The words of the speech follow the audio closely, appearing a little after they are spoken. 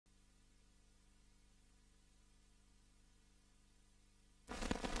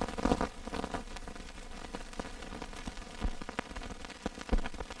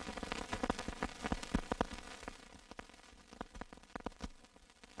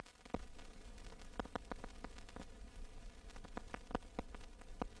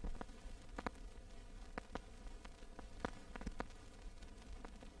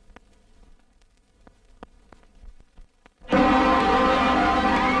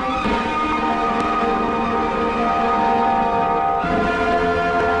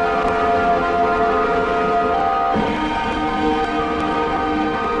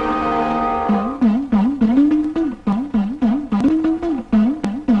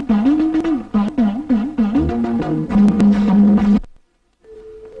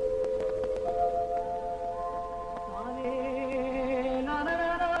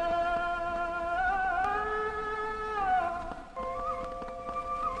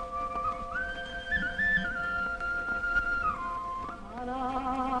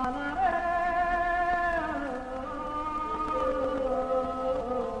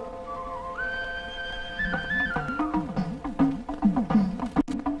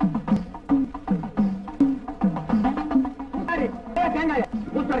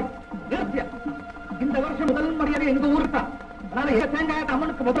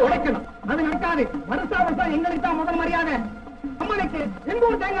முதல் உடைக்கணும். அது நடக்காது. வருஷா வருஷம் எங்களுக்கு தான் முதல் மரியாதை. அம்மனுக்கு எங்க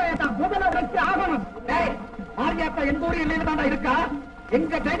ஊர் தேங்காயை தான் முதல்ல உடைச்சு ஆகணும். மாரியாத்தா எங்க ஊர் இல்லைன்னு தாண்டா இருக்கா?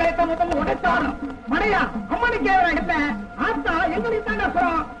 எங்க தேங்காயத்தை முதல்ல உடைச்சாலும் மழையா அம்மனுக்கு இல்ல ஆத்தா எங்களுக்கு தாண்டா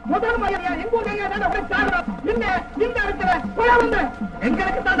சொல்றோம். முதல் மரியாதையா எங்க ஊர் தேங்காய் தாண்டா உடைச்சாகணும். இல்ல இந்த இடத்துல கொலை வந்து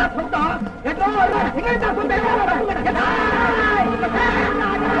எங்களுக்கு தாண்டா சொந்தம். எங்களுக்கு தான் சொந்தம்.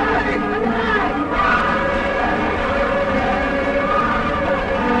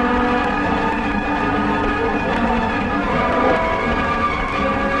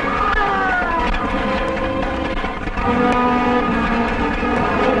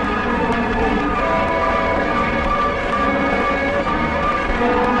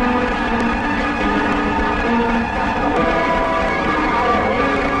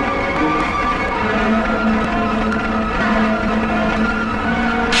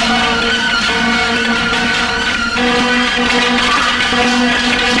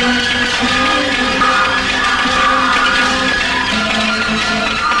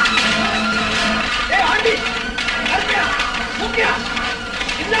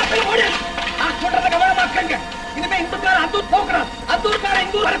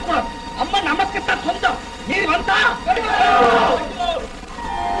 அம்மா நமக்குத்தான் சொந்தம். நீ வந்தா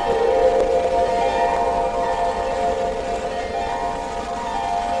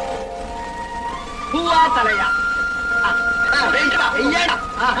பூவா தலையா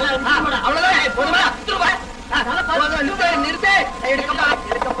அவ்வளவுதான். நிறுத்து எடுக்க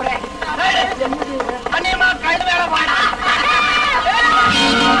போறேன். அண்ணியமா கைது வேலை வாடா.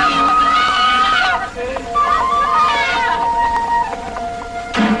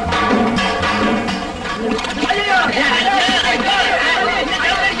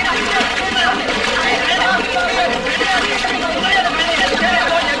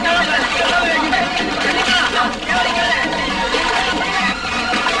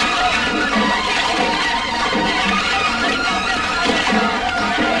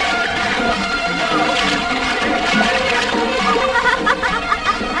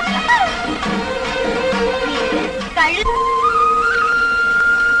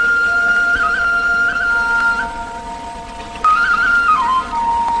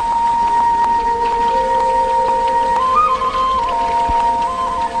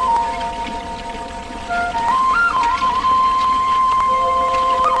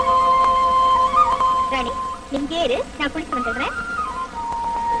 நான் குளிச்சு வந்துடுறேன்.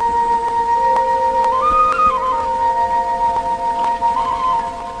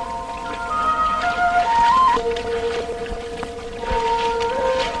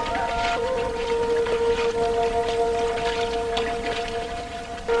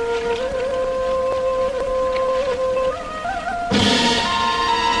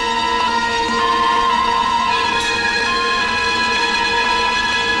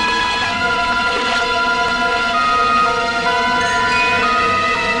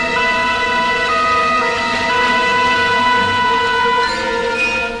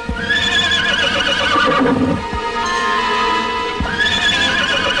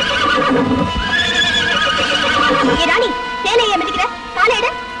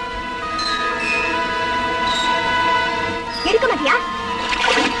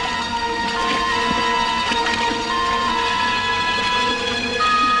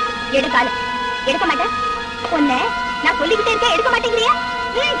 எடுக்க மாட்டேன். பொண்ணு நான் சொல்லிக்கிட்டே இருக்கேன், எடுக்க மாட்டேங்கிறியா?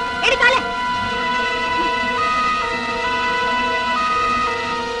 எடுக்கால.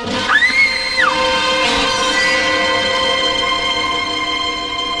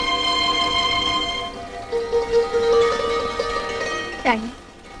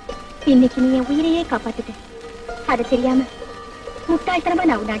 இன்னைக்கு நீ என் உயிரையே காப்பாத்திட்ட. அது தெரியாம முட்டாள்தனமா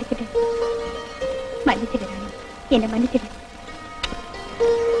நான் உன்னை அடிச்சிட்டேன். மன்னிச்சிடு ராணி, என்ன மன்னிச்சிடு.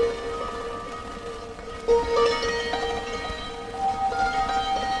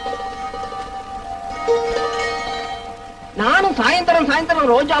 நானும் சாயந்தரம்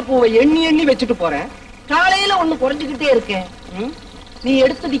சாயந்தரம் ரோஜா பூவை எண்ணி எண்ணி வச்சுட்டு போறேன். காலையில ஒண்ணு குறைஞ்சுக்கிட்டே இருக்கேன். நீ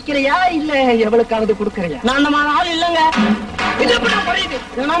எடுத்து விக்கிறையா இல்ல எவளுக்காவது கொடுக்கறியா? நான் நம்ம ஆள் இல்லங்க.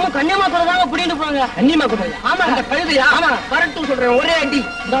 கன்னியமாக்குறதாங்க புடிட்டு போங்க. கன்னியமாக்குறையா? ஆமா. அந்த கழுதையா? ஆமா. வரட்டும் சொல்றேன், ஒரே அடி.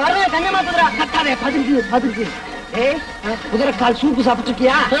 இந்த வரவே கன்னியமாக்குறா. கட்டாதே, பதிருக்கு. குதிரைக்கால் சூப்பு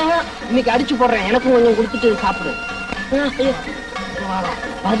சாப்பிட்டுருக்கியா? இன்னைக்கு அடிச்சு போடுறேன், எனக்கும் கொஞ்சம் கொடுத்துட்டு சாப்பிடு.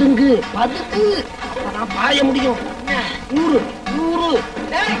 பதுங்கு நான் பாய முடியும். நூறு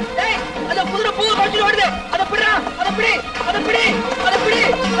அந்த குதிரை பூ வச்சுட்டு வருது. அதை பிடிடா, அதை பிடி.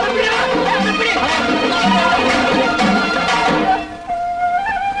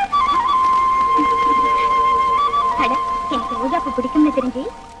 எனக்கு ரோஜாப்பூ பிடிக்கும்னு தெரிஞ்சு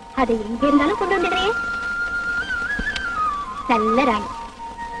அதை எங்க இருந்தாலும் கொண்டு வந்துடுறேன். நல்ல ராணி,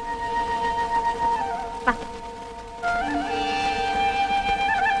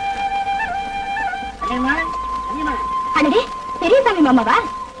 அடடே, பெரியசாமி மாமாவா?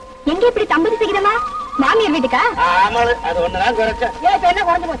 எங்க இப்படி தம்பதி செய்கிறமா? மாமியார் வீட்டுக்கா? ஆமாளு, அது ஒண்ணுதான் குறைச்ச. என்ன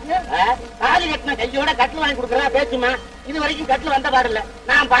குறைஞ்சு போச்சு? தாலி கட்டின கையோட கட்டில் வாங்கி கொடுக்கறா பேச்சுமா. இது வரைக்கும் கட்டில் வந்த பாடு இல்ல.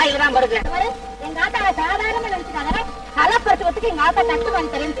 நான் பாயில தான் படுக்கிறேன். எங்க ஆத்தாவை சாதாரணமா நினைச்சுட்டாங்க. கலப்பரத்துவத்துக்கு எங்க ஆத்தா கட்டு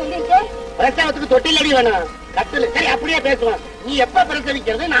வாங்கி தரேன்னு சொல்லிட்டு பிரசவத்துக்கு தொட்டில் அடி வேணும். கட்டில் சரி அப்படியே பேசுவோம். நீ எப்ப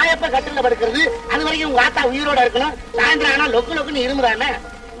பிரசவிக்கிறது, நான் எப்ப கட்டில படுக்கிறது, அது வரைக்கும் உங்க ஆத்தா உயிரோட இருக்கணும். சாயந்தரம் ஆனா லொக்கு லொக்குன்னு இருமுறானே.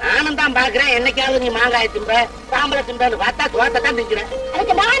 நானும் தான் பாக்குறேன். என்னைக்காவது நீ மாங்காய திம்ப, சாம்பலை திம்பன்னு பார்த்தா சுவாத்தை தான் திங்கிறேன்.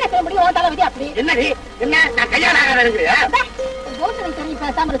 அதுக்கு நான் என்ன செய்ய முடியும்? தலை விதி அப்படி என்னடி என்ன நான் கல்யாணம் ஆகாத இருக்கிறியா? யோசனை சொல்லி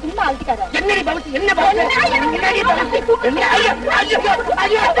பேசாம சும்மா அழுத்திக்காத. என்னடி பவுச்சு என்ன பவுச்சு என்னடி பவுச்சு என்ன? ஐயோ ஐயோ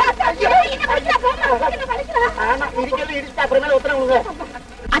ஐயோ ஐயோ ஆமா இடிக்கல இடிச்சு அப்புறமே உத்தரவு.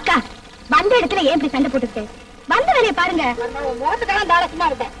 அக்கா, வந்த இடத்துல ஏன் இப்படி சண்டை போட்டுருக்கு? வந்த வேலையை பாருங்க. மோசக்காலம் தாரசமா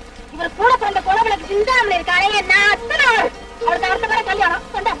இருக்கேன். இவர் கூட பிறந்த குழந்தைக்கு சிந்தாமல் இருக்காளே என்ன அத்தனை அவளுக்கு அடுத்த முறை கல்யாணம்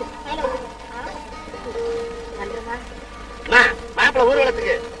கொண்டாந்து மாப்பிள்ள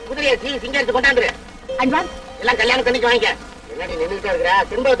ஊர்வலத்துக்கு குதிரையை சிங்கரிச்சு கொண்டாந்துரு. அட்வான்ஸ் எல்லாம் கல்யாணம் தண்ணிக்கு வாங்கிக்க. என்னடி நின்றுட்டா இருக்கிற?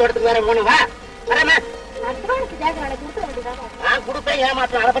 திரும்ப தோட்டத்துக்கு வேற போகணும். வா வரமே. அட்வான்ஸ் கேட்கறானே கொடுத்து வேண்டியதானே. நான் கொடுப்பேன்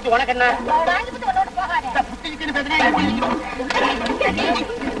ஏமாற்றம். அதை பத்தி உனக்கு என்ன? வாங்கி போட்டு உன்னோட போகாதே. புத்திக்குன்னு பேசுறேன்.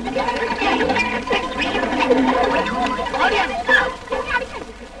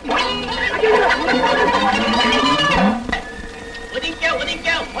 ஒதுங்க ஒதுங்க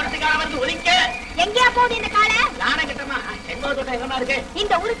போறதுக்காக வந்து ஒதுங்க. எங்கயா போகுது இந்த காலை? நானே கிட்டமா செண்பக தோட்டம் எங்கமா இருக்கு?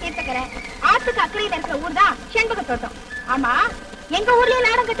 இந்த ஊரு தீர்த்தக்கரை ஆத்துக்கு அக்கறையில இருக்கிற ஊர் தான் செண்பக தோட்டம். ஆமா, எங்க ஊர்லயே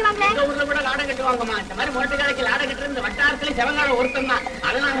லாடம் கட்டுவாங்களே. எங்க ஊர்ல கூட லாடம் கட்டுவாங்கம்மா. இந்த மாதிரி மொட்டை காலைக்கு லாடம் கட்டுறது இந்த வட்டாரத்துல செவங்காலம் ஒருத்தம் தான்.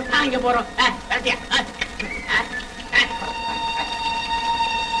 அதனால தான் இங்க போறோம். கரெக்டியா?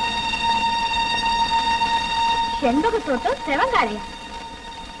 செண்பக தோட்டம் செவங்காலையா?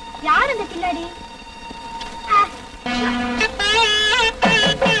 யார் அந்த கில்லாடி?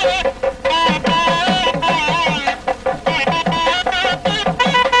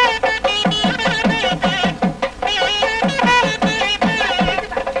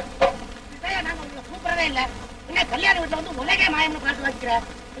 கல்யாண வீட்டுல வந்து உலகே மாயம்னு பாட்டு வாசிக்கிற.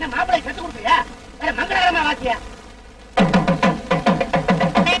 என்ன மாப்பிள்ளை கத்து கொடுத்தியா? வேற மங்களகரமா வாசியா?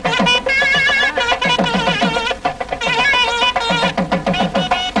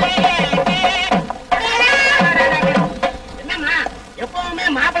 என்னம்மா எப்பவுமே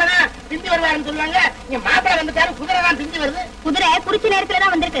மாப்பிள்ளை தான் பிந்தி வருவாருன்னு சொல்லுவாங்க. நீங்க மாப்பிள்ளை வந்துட்டாரு, குதிரை தான் பிந்தி வருது. குதிரை குறிச்ச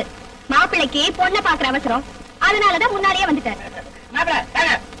நேரத்துலதான் வந்திருக்கு. மாப்பிள்ளைக்கு பொண்ணை பாக்குற அவசரம், அதனாலதான் முன்னாடியே வந்துட்டாரு. மாப்பிள்ளை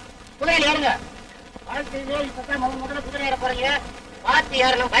குதிரையில ஏறுங்க. வாழ்க்கையிலே இப்பதான் முதல்ல குதிரை ஏற போறீங்க. பார்த்து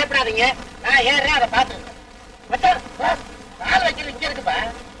ஏறணும், பயப்படாதீங்க. நான் ஏறேன், அதை பார்த்து கால் வைக்கிறது இங்க இருக்குப்பா.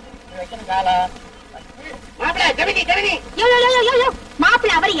 வைக்கணும் காலா. மாப்பிள்ளை கவினி கவினி.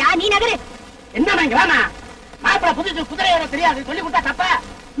 மாப்பிள்ளை அவரையா? நீ நகரு. என்ன இங்க வாமா? மாப்பிள்ளை புதுசு குதிரை ஏற தெரியாது சொல்லி கொடுத்தா தப்பா?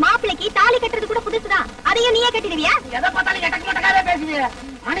 மாப்பிள்ளைக்கு தாலி கட்டுறது கூட புதுசுதான். அதையும் நீயே கட்டிடுவியா? எதை பார்த்தாலும் எட்டக்கு மட்டக்காவே பேசுவீங்க.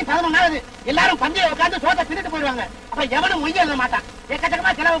 மணி 11 எல்லாரும் பந்தியை உட்காந்து சோத்தை தின்னுட்டு போயிடுவாங்க. அப்ப எவனும் மொய் எழுத மாட்டான்.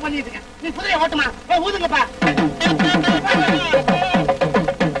 எக்கச்சக்கமா செலவு பண்ணிட்டு இருக்கேன். நீ குதிரையை ஓட்டுமா? ஊதுங்கப்பா.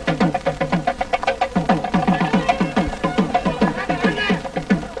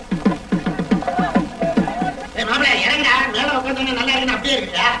 மாப்பிள்ளை இறங்கடா. மேல உட்காந்து நல்லா இருக்குன்னு அப்படியே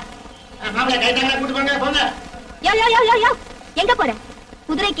இருக்குதா? மாப்பிள்ளை கைத்தாங்க கூட்டு போங்க போங்க. எங்க போற?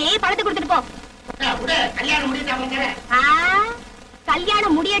 குதிரைக்கு பணத்தை கொடுத்துட்டு போ. கல்யாணம் முடிட்டு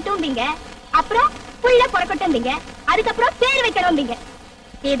கல்யாணம் முடியட்டும் நீங்க, அப்புறம் புள்ள பிறக்கட்டும் நீங்க, அதுக்கப்புறம் பேர் வைக்கணும் நீங்க.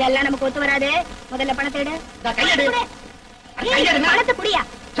 இதெல்லாம் நமக்கு ஒத்து வராது. முதல்ல பணத்தை எடு. பணத்தை புடியா?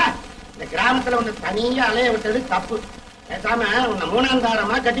 இந்த கிராமத்துல ஒண்ணு தனியா அலைய விட்டது தப்பு. பேசாம உன்னை 3ஆம்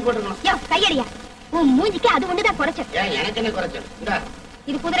தாரமா கட்டி போட்டுக்கணும். கையடியா? உன் மூஞ்சிக்கு அது ஒண்ணுதான் குறைச்சல். எனக்கு என்ன குறைச்சல்?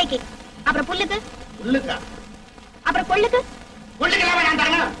 இது குதிரைக்கு, அப்புறம் புல்லுக்கு. புல்லுக்கா? அப்புறம் கொள்ளுக்கு. கொள்ளுக்கெல்லாம் நான்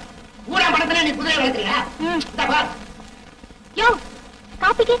தரணும். ஊரா பணத்துல நீ குதிரை வளர்க்கிறியா? யோ,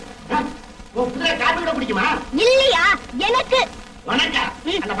 காப்பிக்கு. குதிரை காப்பி கூட பிடிக்குமா? இல்லையா? எனக்கு. உனக்கா?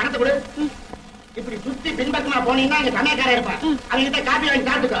 அந்த பணத்தை கொடு. இப்படி சுத்தி பின்பக்கமா போனீங்கன்னா அங்க சமையக்காரன் இருப்பான். அவங்கிட்ட காப்பி வாங்கி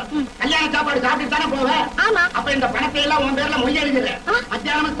சாப்பிட்டுக்கோ. கல்யாண சாப்பாடு சாப்பிட்டு தானே போவேன். ஆமா. அப்ப இந்த பணத்தை எல்லாம் உன் பேர்ல மொய் எழுதிடுறேன்.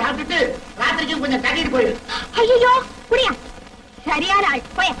 மத்தியானம் சாப்பிட்டுட்டு ராத்திரிக்கு கொஞ்சம் கட்டிட்டு போயிடு. ஐயோ, புரியா? சரியான ஆள்.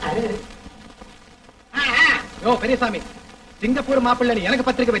 போய. யோ பெரியசாமி, சிங்கப்பூர் மாப்பிள்ளை எனக்கு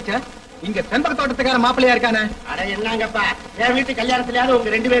பத்திரிக்கை வச்ச, இங்க செண்பக தோட்டத்துக்கார மாப்பிள்ளையா இருக்கானே. அட என்னங்கப்பா, என் வீட்டு கல்யாணத்துலயாவது உங்க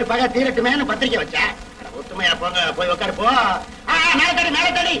 2 பேர் பகை தீரட்டுமேனு பத்திரிக்கை வச்சேன். ஒத்துமையா போங்க, போய் உட்காரு போ.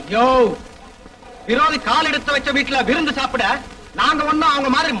 மேல தடி. யோ, விரோதி கால் எடுத்து வச்ச வீட்டுல விருந்து சாப்பிட நாங்க ஒண்ணும் அவங்க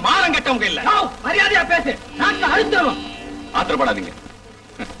மாதிரி மானம் கட்டவங்க இல்ல. மரியாதையா பேசு. நாங்க அழுத்தம். ஆத்திரப்படாதீங்க.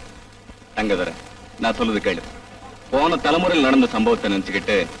 தங்கதர, நான் சொல்லுது கேளு. போன தலைமுறையில் நடந்த சம்பவத்தை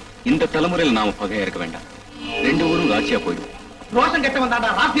நினைச்சுக்கிட்டு இந்த தலைமுறையில் நாம பகையா இருக்க வேண்டாம். 2 ஊரும் ராசியா போயிடும். ரோஷம் கெட்டவன் தாண்டா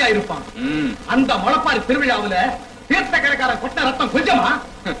ராசியா இருப்பான். அந்த முளப்பாரி திருவிழாவுல தீர்த்தக்கரைக்காரன் கொட்ட ரத்தம் கொஞ்சமா?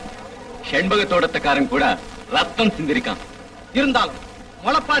 செண்பக தோட்டத்துக்காரன் கூட ரத்தம் சிந்திருக்கான். இருந்தாலும்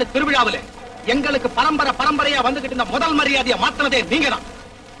முளப்பாடு திருவிழாவில எங்களுக்கு பரம்பரையா வந்துகிட்டு இருந்த முதல் மரியாதையை மாத்தினதே நீங்க தான்.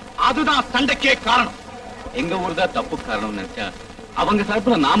 அதுதான் சண்டைக்கே காரணம். எங்க ஊர் தான் தப்பு காரணம் நினைச்சா அவங்க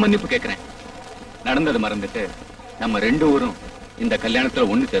சார்பில நான் மன்னிப்பு கேட்கிறேன். நடந்தது மறந்துட்டு நம்ம 2 ஊரும் இந்த கல்யாணத்துல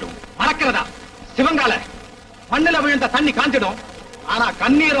ஒண்ணு சேருவோம். மறக்கிறதா? சிவங்கால மண்ணில விழுந்த தண்ணி காஞ்சிடும், ஆனா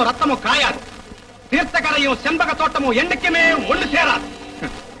கண்ணீரும் ரத்தமும் காயாது. தீர்த்தக்கரையும் செண்பக தோட்டமும் என்னைக்குமே ஒண்ணு சேராது.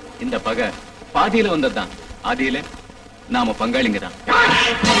 இந்த பகை பாதியில வந்ததுதான், ஆதியில நாம பங்காளிங்க தான்.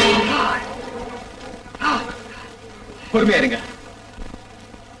 பொறுமையா இருங்க.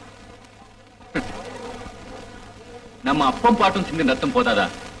 நம்ம அப்பம் பாட்டும் சிந்தின ரத்தம் போதாதா?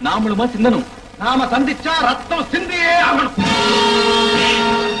 நாமளுமா சிந்தனும். நாம சந்திச்சா ரத்தம் சிந்தியே ஆகணும்.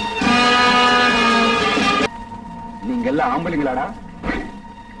 நீங்க எல்லாம் ஆம்பளைங்களாடா?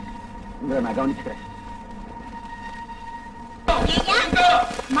 நான் கவனிச்சுக்கிறேன்.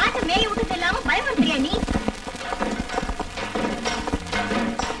 மாட்டை மேய விட்டது இல்லாம பயமுறுத்துறியா நீ?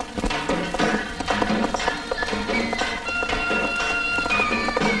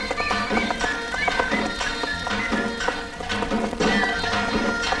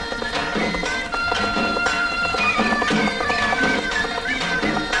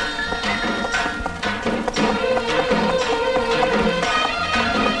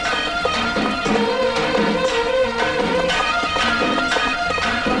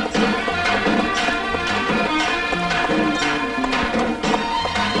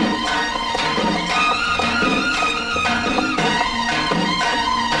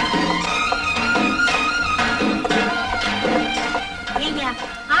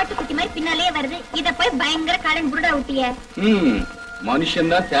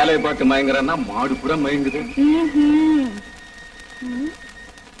 மனுஷன் தான் சேலையை பார்த்து மயங்குறான்னா மாடு கூட மயங்குது.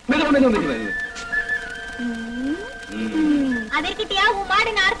 அதற்கிட்டயா உன்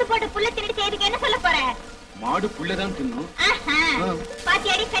மாடு அறுத்து போட்டு புல்ல தின்னுட்டு செய்துக்கு என்ன சொல்ல போற? மாடு புல்லதான் தின்னும்.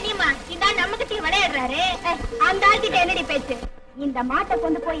 பாத்தியாடி கனியம்மா, இதான் நம்ம கிட்டே விளையாடுறாரு. அந்த ஆள்கிட்ட என்னடி பேச்சு? இந்த மாட்டை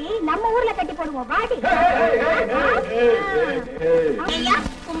கொண்டு போய் நம்ம ஊர்ல கட்டி போடுவோம் வாடி. ஐயா,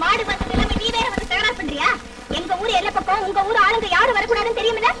 உன் மாடு வந்ததுல நீ வேற வந்து தகராறு பண்றியா? எங்க ஊர் எல்லா பக்கம் உங்க ஊர் ஆளுங்க யாரும் வரக்கூடாதுன்னு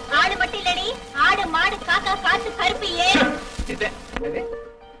தெரியுமில்ல? ஆடு மட்டும் இல்லடி, ஆடு மாடு காக்கா காத்து கருப்பு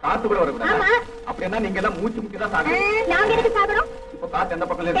காத்து கூட வரக்கூடாது. அப்படின்னா நீங்க எல்லாம் மூச்சு முக்கிதான் சாப்பிடுறோம். நாங்க எதுக்கு சாப்பிடுறோம்? இப்ப காத்து எந்த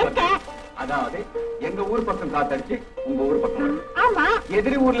பக்கம் இருக்கு? அதாவது எங்க ஊர் பக்கம் காத்தடிச்சு உங்க ஊர் பக்கம். ஆமா,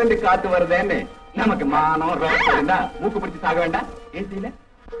 எதிரி ஊர்ல இருந்து காத்து வருதுன்னு நமக்கு மானம் ரோசம் இருந்தா மூக்கு பிடிச்சு சாக வேண்டாம். ஏசியில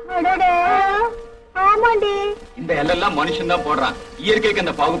ஆமாண்டி, இந்த எல்லாம் மனுஷன் தான் போடுறான். இயற்கைக்கு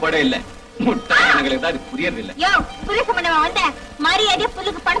அந்த பாகுபாடே இல்ல. முட்டாளுங்களுக்கு தான் அது புரியறது இல்ல. வந்த மரியாதையா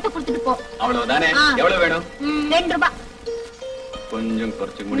புல்லுக்கு பணத்தை கொடுத்துட்டு போ. அவ்வளவுதானே? எவ்வளவு வேணும்? 2 ரூபாய். கொஞ்சம்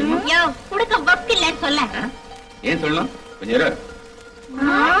குறைச்சுக்க முடியுமா? குடுக்க வக்கு இல்லன்னு சொல்ல. ஏன் சொல்லணும்? கொஞ்சம் இரு.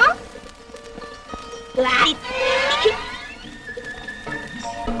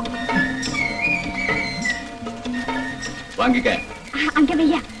 வாங்கிக்க. அங்க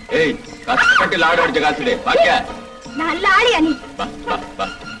வையா. ஏய், கஷ்டப்பட்டு லாடு அடிச்ச காசுடே. வாங்க. நல்ல ஆளியா நீ. வா வா வா.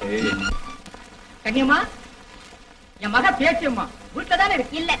 ஏய் கண்ணியம்மா, என் மக பேச்சியம்மா வீட்டுல தானே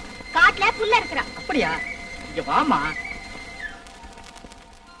இருக்கு? இல்ல, காட்டுல புல்ல இருக்கிறா. அப்படியா? இங்க வாமா.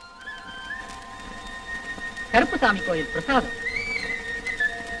 கருப்புசாமி கோயில் பிரசாதம்.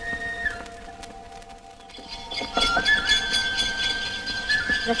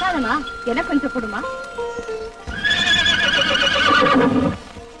 பிரசாதமா? எனக்கு கொஞ்சம் கொடுமா.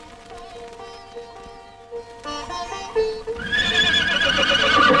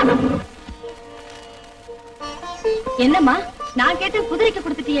 என்னம்மா, நான் கேட்ட குதிரைக்கு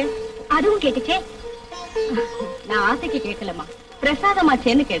கொடுத்துட்டியே? அதுவும் கேட்டுச்சே. நான் ஆசைக்கு கேட்கலம்மா,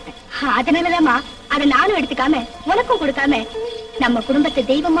 பிரசாதமாச்சேன்னு கேட்டேன். அதனாலதாம்மா அதை நானும் எடுத்துக்காம உனக்கும் கொடுக்காம நம்ம குடும்பத்தை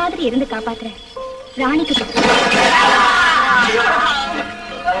தெய்வம் மாதிரி இருந்து காப்பாத்துறேன். ராணிக்கு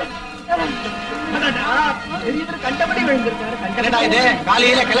கண்டபடி விழுந்திருக்காரு.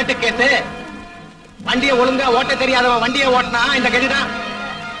 காலையில கிழட்டு கேசு. வண்டியை ஒழுங்கா ஓட்ட தெரியாதவன் வண்டியை ஓட்டினா இந்த கதிதான்.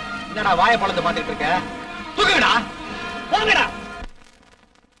 என்னடா வாய பழத்தை பாத்துட்டு இருக்க? தூக்குடா, போங்கடா.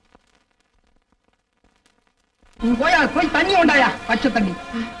 போய் தண்ணி உண்டாயா? பச்சை தண்ணி.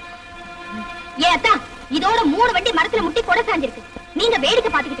 ஏத்தா, இதோட 3 வண்டி மரத்துல முட்டி கொடை சாஞ்சிருக்கு. நீங்க வேடிக்கை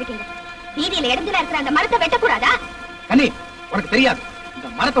பாத்துக்கிட்டு இருக்கீங்க. வீதியில இடத்துல இருக்கிற அந்த மரத்தை வெட்டக்கூடாதா? கண்ணி, உனக்கு தெரியாது, இந்த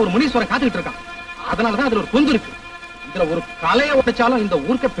மரத்தை ஒரு முனீஸ்வரன் காத்துக்கிட்டு இருக்கான். அதனாலதான் அதுல ஒரு பொந்து இருக்கு. இதுல ஒரு கலையை உடைச்சாலும் இந்த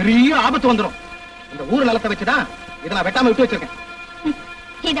ஊருக்கு பெரிய ஆபத்து வந்துடும். இந்த ஊர் நிலத்தை வச்சுதான் இதை நான் வெட்டாம விட்டு வச்சிருக்கேன்.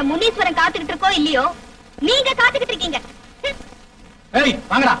 இந்த முனீஸ்வரன் காத்துக்கிட்டு இருக்கோ இல்லையோ, நீங்க காத்துக்கிட்டு இருக்கீங்க. ஏய்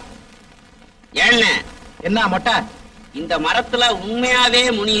வாங்கடா. என்ன என்ன மொட்டை? இந்த மரத்துல உண்மையாவே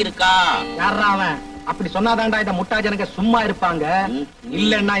முனி இருக்கா? யாரா அவன்? அப்படி சொன்னாதாண்டா இந்த முட்டா ஜனங்க சும்மா இருப்பாங்க.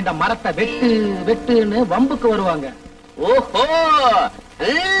 இல்லன்னா இந்த மரத்தை வெட்டு வெட்டுன்னு வம்புக்கு வருவாங்க. ஓஹோ,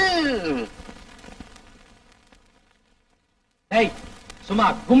 டேய் சும்மா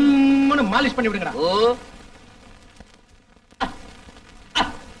கும்முன்னு மாலிஷ் பண்ணி விடுங்கடா. ஓ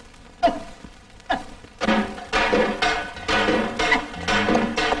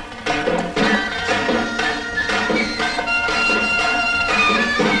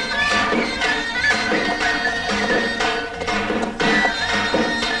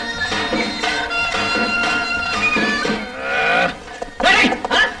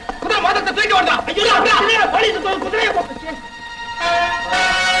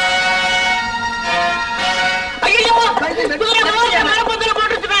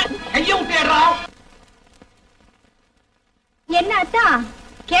என்ன அத்தா,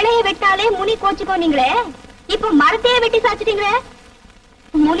 கிளைய வெட்டாலே முனி கோச்சுக்கோ நீங்களே, இப்ப மரத்தையே வெட்டி சாச்சிட்டீங்களே,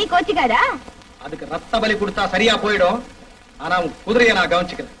 முனி கோச்சுக்காதா? அதுக்கு ரத்த பலி கொடுத்தா சரியா போயிடும். ஆனா உன் குதிரையை நான்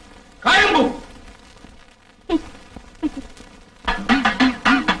கவனிச்சுக்கிறேன். காயம்பு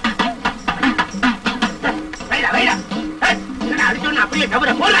அப்படியே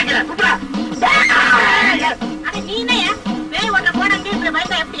கவரை போலாக்கிற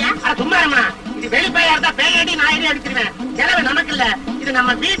சும்மா இது வெளி பேயா இருந்தா பேயடி நான் அடிச்சிருவேன். செலவு நமக்கு இல்ல, இது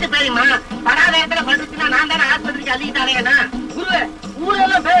நம்ம வீட்டு பேயுமா. படாத இடத்துல படுத்துச்சுன்னா நான் தானே ஆஸ்பத்திரிக்கு அள்ளிட்டானேன்னா. குருவே,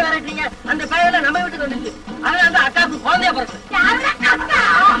 ஊரெல்லாம் பேய விரட்டீங்க, அந்த பேயெல்லாம் நம்ம வீட்டுக்கு வந்துச்சு. அதனால அந்த அக்காவுக்கு குழந்தைய பிறகு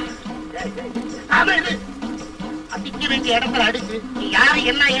அடிக்க வேண்டிய இடத்துல அடிச்சு நீ யாரு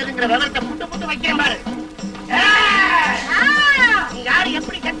என்ன ஏதுங்கிற விவரத்தை புட்டு புட்டு வைக்கிறேன் பாரு. நீ யாரு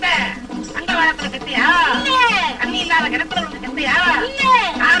எப்படி செத்த? அந்த வாரத்துல செத்தையா? தண்ணி இல்லாத கிணத்துல விழுந்து செத்தையா?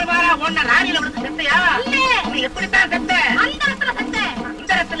 ஆறு வாரா ஒன்ன ராணியில விழுந்து செத்தையா? நீ எப்படித்தான் செத்த? அந்த இடத்துல செத்த.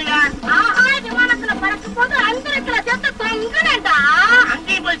 இந்த இடத்துலயா? விமானத்துல பறக்கும் போது அந்த இடத்துல செத்த தொங்குனேடா.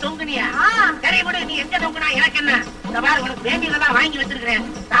 அங்கேயும் போய் தொங்குனியா? சரி விடு, நீ எங்க தொங்குனா எனக்கு என்ன? இந்த பாரு, உனக்கு வேண்டியதெல்லாம் வாங்கி வச்சிருக்கிறேன்.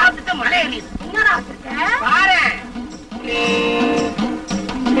 சாப்பிட்டுட்டு மழை எறியுது. என்னடா வச்சிருக்க பாரு.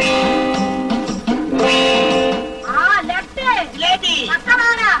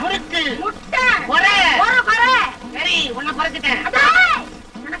 முறுக்கு முட்டை சரி உன்ன பறந்துட்டேன்.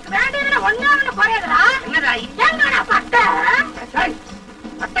 எனக்கு வேண்டியதுல ஒண்ணு குறையுதுடா. என்னடா என்னடா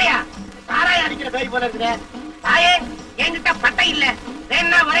பட்டையா? சாராயம் அடிக்கிற பேய் போல இருக்குது. தாயே, என்கிட்ட பட்டை இல்ல,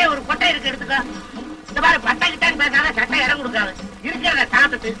 வேணா ஒரே ஒரு கொட்டை இருக்கு, எடுத்துக்க. இந்த மாதிரி பட்டை கிட்டான்னு பேசாத, சட்டை இடம் கொடுக்காது. இருக்கிறத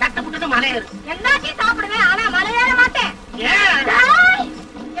சாப்பிட்டு சட்டை புட்டு மலையேறு. எல்லாத்தையும் சாப்பிடுவேன், ஆனா மலையேற மாட்டேன்.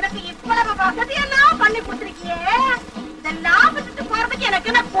 எனக்கு இவ்வளவு வசதி எல்லாம் பண்ணி கொடுத்துருக்கியே, இதெல்லாம் விட்டுட்டு போறதுக்கு எனக்கு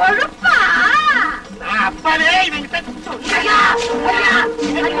என்ன கொழுப்பா? நான் அப்பவே இவங்கிட்ட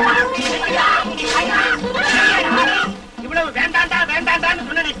இவ்வளவு வேண்டாண்டா வேண்டாண்டான்னு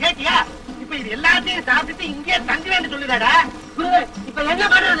சொன்னதை கேட்டியா? இப்ப இது எல்லாத்தையும் சாப்பிட்டுட்டு இங்கே தங்குவேன்னு சொல்லுதாடா. இப்ப என்ன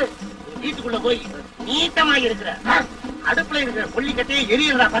பண்றது? வீட்டுக்குள்ள போய் நீட்டமா இருக்கிற அடுப்புல இருக்கிற கொல்லிக்கட்டையே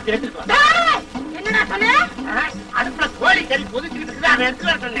எரியறதா பார்த்து எடுத்துட்டு. என்னடா சொன்ன? அடுப்புல கோழி கறி கொதிச்சுட்டு இருக்குது, அதை எடுத்து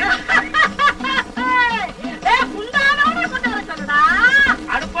வர சொன்னேன்.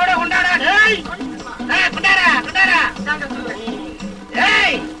 அடுப்போட கொண்டாடா. கொண்டாடா கொண்டாடா.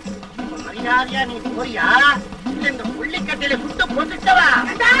 மரியாதையா நீ போறியா இல்ல இந்த கொல்லிக்கட்டையில சுட்டு கொண்டுட்டவா?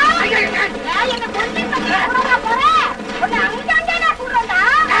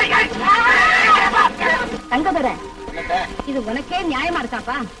 தங்கதுர, இது உனக்கே நியாயமா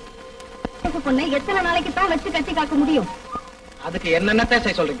இருக்காப்பா? பொண்ணு எத்தனை நாளைக்கு தான் வச்சு கட்டி காக்க முடியும்? அதுக்கு என்னென்ன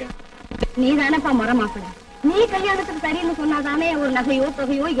சொல்றீங்க? நீ தானப்பா முறை மாப்பிள்ள. நீ கல்யாணத்துக்கு சரின்னு சொன்னாதானே ஒரு நகையோ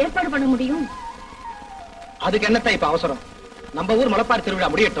தொகையோ ஏற்பாடு பண்ண முடியும். அதுக்கு என்னத்தான் இப்ப அவசரம்? நம்ம ஊர் முளைப்பாரி திருவிழா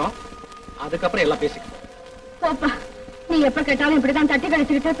முடியட்டும், அதுக்கப்புறம் எல்லாம் பேசிக்கலாம். போப்பா, நீ எப்ப கேட்டாலும் இப்படிதான் தட்டி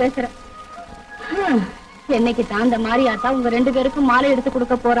கழிச்சுக்கிட்டே பேசுற. என்னைக்கு தாந்த மாரியாத்தா உங்க 2 பேருக்கும் மாலை எடுத்து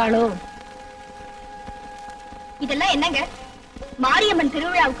கொடுக்க போறாளோ? இதெல்லாம் என்னங்க? மாரியம்மன்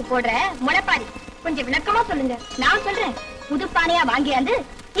திருவிழாவுக்கு போடுற முளைப்பாரி, கொஞ்சம் விளக்கமா சொல்லுங்க. நான் சொல்றேன், புது பானையா வாங்கியாந்து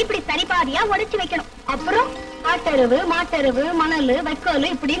இப்படி சரிபாதியா உடைச்சு வைக்கணும். அப்புறம் ஆட்டருவு மாட்டருவு மணல் வைக்கோல்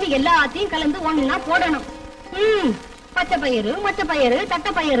இப்படின்னு எல்லாத்தையும் கலந்து ஒண்ணா போடணும். பச்சை பயிறு மொச்சை பயிறு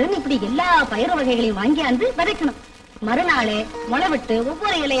தட்டை பயிறுன்னு இப்படி எல்லா பயிறு வகைகளையும் வாங்கியாந்து விதைக்கணும். மறுநாளே முளை விட்டு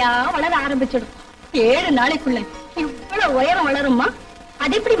ஒவ்வொரு இலையா வளர ஆரம்பிச்சிடும். 7 நாளைக்குள்ள இவ்வளவு உயரம் வளருமா?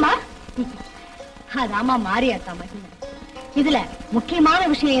 அது எப்படிமா? அதாமா மாரியாத்தா மகிமை. இதுல முக்கியமான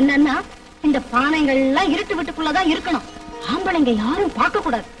விஷயம் என்னன்னா, இந்த பானைகள்லாம் இருட்டு வீட்டுக்குள்ளதான் இருக்கணும். ஆம்பளைங்க யாரும் பார்க்க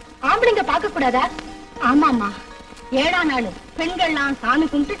கூடாது. ஆம்பளைங்க பார்க்க கூடாதா? ஆமாமா, 7ஆம் நாள் பெண்கள்லாம் சாமி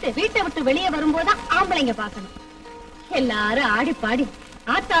கும்பிட்டுட்டு வீட்டை விட்டு வெளியே வரும்போதுதான் ஆம்பளைங்க பார்க்கணும். எல்லாரும் ஆடி பாடி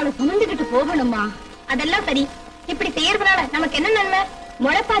ஆத்தாள சுமந்துகிட்டு போகணுமா? அதெல்லாம் சரி. இப்படி செய்யறதுனால நமக்கு என்ன நன்மை?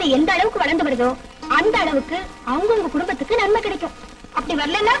 முளைப்பாரி எந்த அளவுக்கு வளர்ந்து வருதோ அந்த அளவுக்கு அவங்கவுங்க குடும்பத்துக்கு நன்மை கிடைக்கும். அப்படி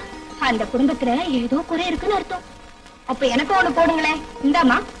வரலன்னா அந்த குடும்பத்துல ஏதோ குறை இருக்குன்னு அர்த்தம். அப்ப எனக்கு ஒண்ணு போடுங்களேன்.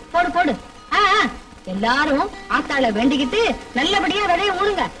 இந்தாமா போடு போடு. எல்லாரும் ஆத்தாள வேண்டிக்கிட்டு நல்லபடியா விதைய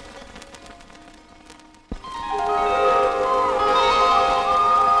ஊடுங்க.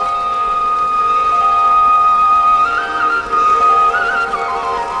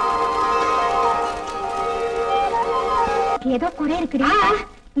 ஏதோ குறை இருக்குடா.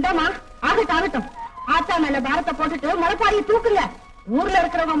 இந்தாமா ஆகட்டும் ஆகட்டும். ஆத்தா மேல பாரத்தை போட்டுட்டு முளைப்பாரியை தூக்குங்க. ஊர்ல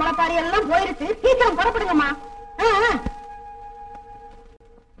இருக்கிறவங்க முளைப்பாரி எல்லாம் போயிருச்சு. சீக்கிரம் புறப்படுங்கம்மா.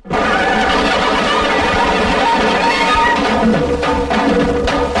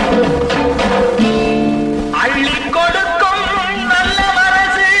 அள்ளி கொடுக்கும் நல்ல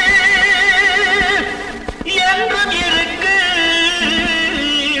மனசு என்றும் இருக்கு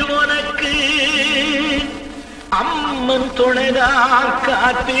உனக்கு. அம்மன் துணைதான்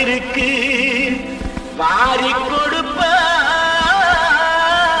காத்திருக்கு. வாரி கொடுப்ப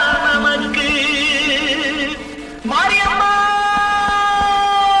நமக்கு மாரியம்மா.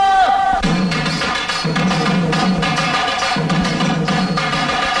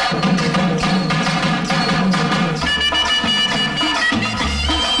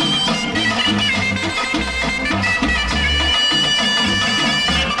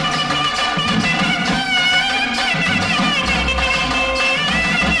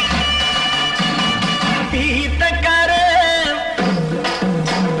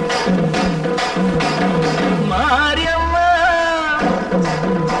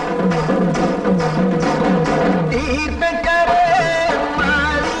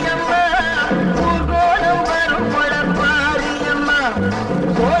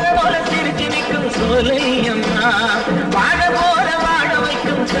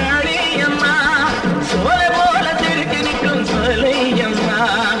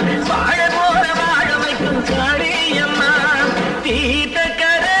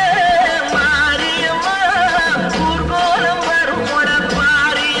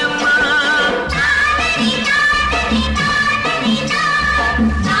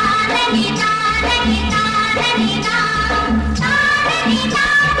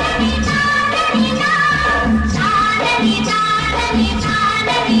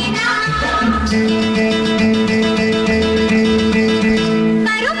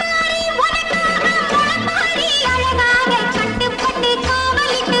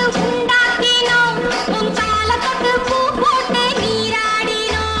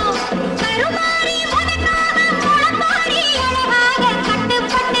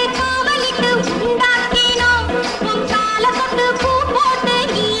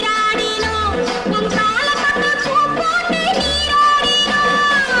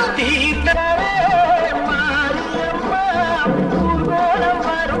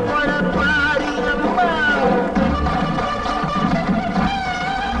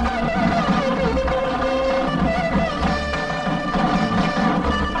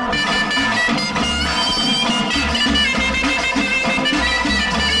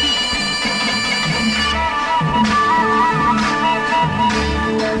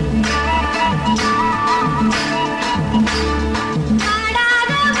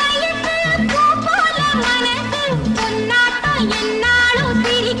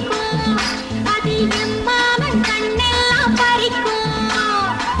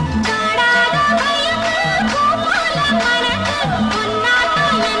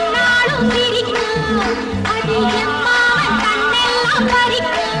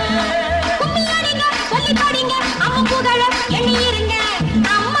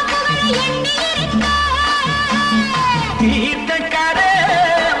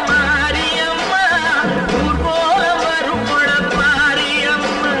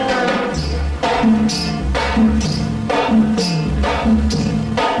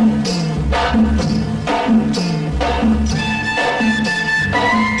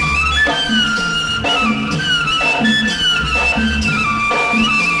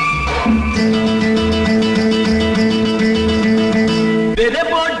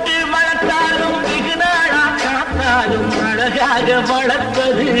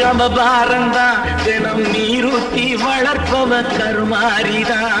 வளர்ப்பது அமபாரந்தான். தினம் நீரூத்தி வளர்ப்பவ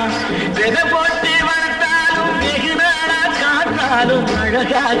கருமாரிதான். விதை போட்டு வளர்த்தாலும் வெகு நாளா காத்தாலும்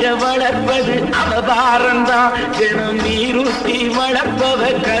அழகாக வளர்ப்பது அமபாரந்தான். தினம் நீரூத்தி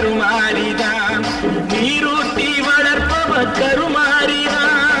வளர்ப்பவ கருமாரிதான். நீரூத்தி வளர்ப்பவ கருமாரிதான்.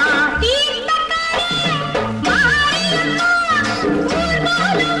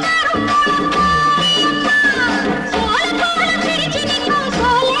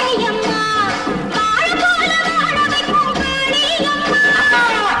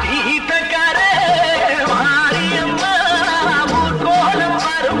 மாரியம்மா ஊர் கோலம்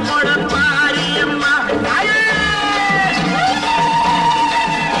வரும்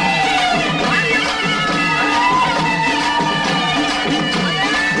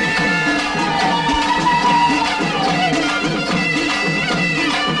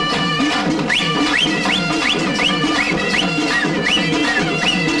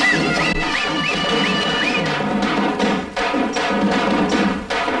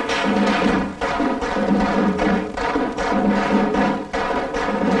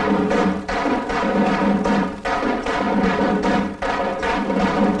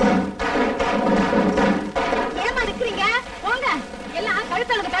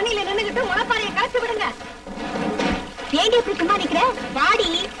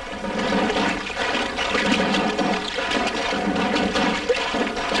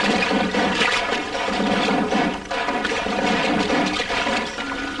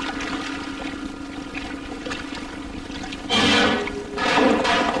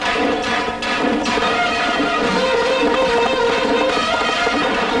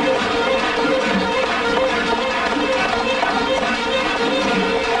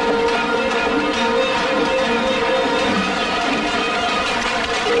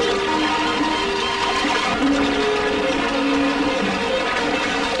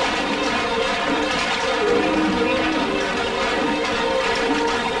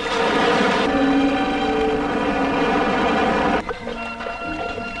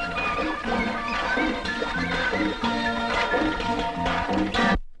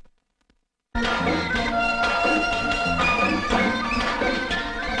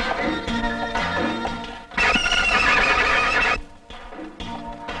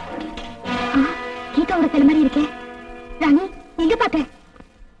சீதாவோட சில மாதிரி இருக்கேன். ராணி எங்க பார்த்தேன்?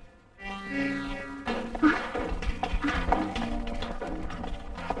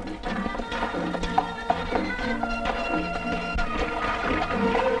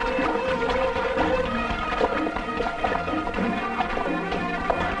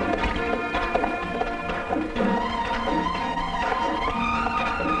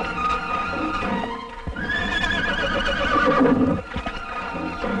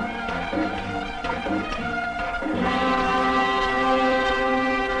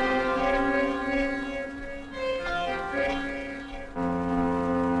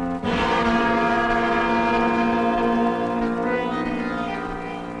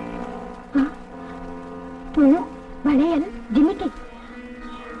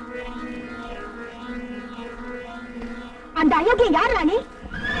 அந்த அயோக்கியம் யார் ராணி?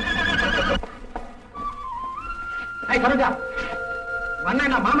 சரோஜா, வண்ண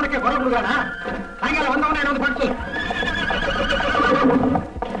என்ன மாமனுக்கே குரல் கொடுக்குறானா? சாயங்காலம் வந்தவன என்ன வந்து பார்த்து சொல்லு.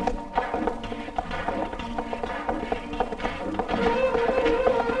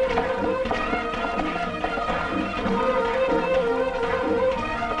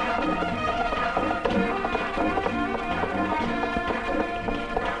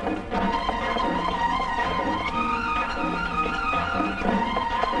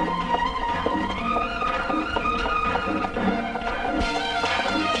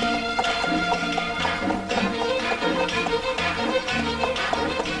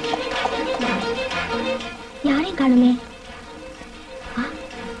 காணுமே.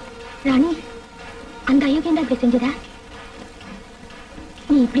 ராணி, அந்த அயோக்கியம் தான் இப்படி செஞ்சதா?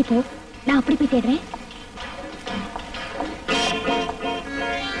 நீ இப்படி போ, நான் அப்படி போய் தேடுறேன்.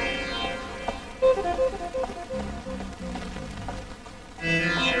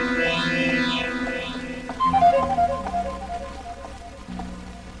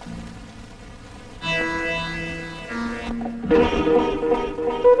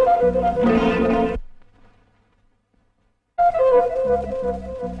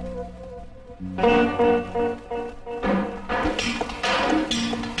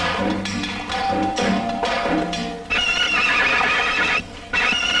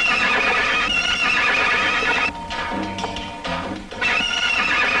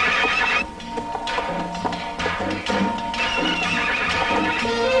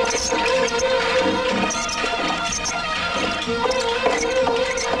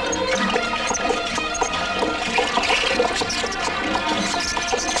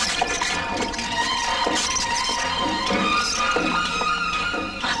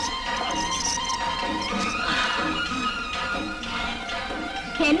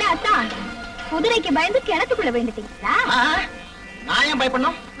 குதிரைக்கு பயந்து கிணத்துக்குள்ள வேண்டுட்டீங்களா? நான் ஏன்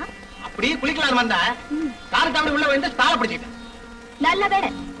பயப்படணும்? அப்படியே குளிக்கலாம் வந்தா கார் தாண்டி உள்ள வந்து ஸ்டால பிடிச்சிட்டேன். நல்ல வேலை,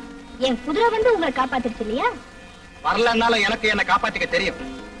 என் குதிரை வந்து உங்களை காப்பாத்திருச்சு இல்லையா? வரலன்னாலும் எனக்கு என்ன காப்பாத்திக்க தெரியும்.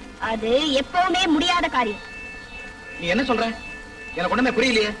 அது எப்பவுமே முடியாத காரியம். நீ என்ன சொல்ற? எனக்கு உடனே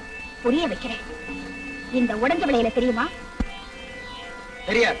புரியலையே. புரிய வைக்கிறேன். இந்த உடஞ்ச விலையில தெரியுமா?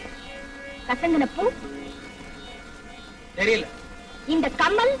 தெரியாது. கசங்கன பூ தெரியல. இந்த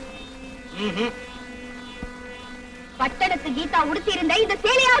கம்மல் பட்டணத்து கீதா உடுத்தி இருந்த இந்த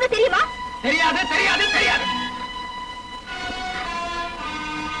சேலையாவது தெரியுமா? தெரியாது, தெரியாது, தெரியாது.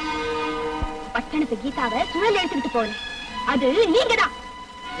 பட்டணத்து கீதாவை சுழல் எடுத்துக்கிட்டு போல அது நீங்கதான்.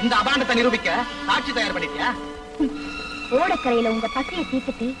 இந்த அபாண்டத்தை நிரூபிக்க சாட்சி தயார் பண்ணிட்டியா? ஓடக்கரையில உங்க பசையை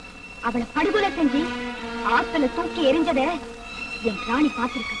தீர்த்துட்டு அவளை படுகொலை செஞ்சு ஆத்துல தூக்கி எரிஞ்சத என் ராணி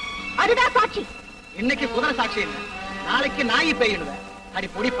பார்த்திருக்க. அதுதான் சாட்சி. இன்னைக்கு குதிரை சாட்சி இல்ல, நாளைக்கு நாய் பெய்யணுவேன். அடி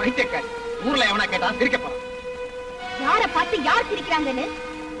பொடி பைத்தியக்காரி. ஊர்ல எவனா கேட்டா சிரிக்க போறான். யார பார்த்து யார் சிரிக்கிறாங்கன்னு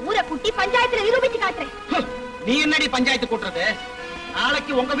ஊரை குட்டி பஞ்சாயத்துல நிரூபிச்சு காட்டுறேன். நீ என்னடி பஞ்சாயத்து கூட்டுறது?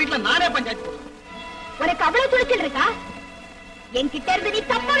 நாளைக்கு உங்க வீட்டுல நானே பஞ்சாயத்து கூட்டுறேன். உனக்கு அவ்வளவு துணிச்சல் இருக்கா? என்கிட்ட இருந்து நீ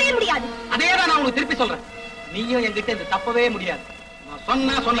தப்பவே முடியாது. அதேதான் நான் உனக்கு திருப்பி சொல்றேன். நீயும் என்கிட்ட இருந்து தப்பவே முடியாது. நான்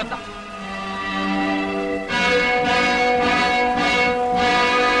சொன்னா சொல்லத்தான்.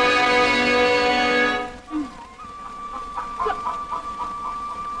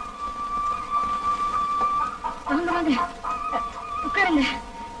 வாங்க வாங்க, உட்காருங்க.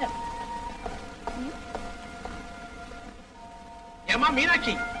 ஏமா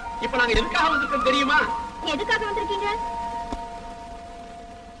மீனாட்சி, இப்ப நாங்க எதுக்காக வந்திருக்கோம் தெரியுமா? எதுக்காக வந்திருக்கீங்க?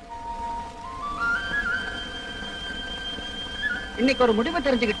 இன்னைக்கு ஒரு முடிவை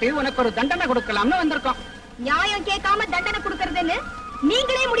தெரிஞ்சுக்கிட்டு உனக்கு ஒரு தண்டனை கொடுக்கலாம்னு வந்திருக்கோம். நியாயம் கேட்காம தண்டனை கொடுக்கறதுன்னு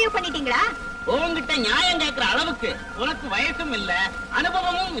நீங்களே முடிவு பண்ணிட்டீங்களா? உங்ககிட்ட நியாயம் கேட்கிற அளவுக்கு உனக்கு வயசும் இல்ல,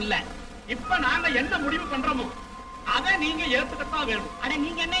 அனுபவமும் இல்ல. இப்ப நாங்க என்ன முடிவு பண்றோமோ அதை நீங்க ஏத்துக்கத்தான் வேணும். அட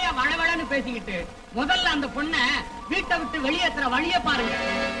நீங்க என்னையா வளவளன்னு பேசிக்கிட்டு முதல்ல அந்த பொண்ண வீட்டை விட்டு வெளியேற்றுற வழிய பாருங்க.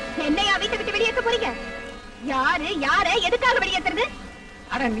 என்னையா வீட்டை விட்டு வெளியேற்ற போறீங்க? யார எதுக்காக வெளியேற்றுறது?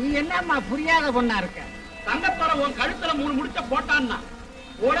 அட நீ என்னம்மா புரியாத பொண்ணா இருக்க? தங்கத்தோட உன் கழுத்துல 3 முடிச்ச போட்டான்னா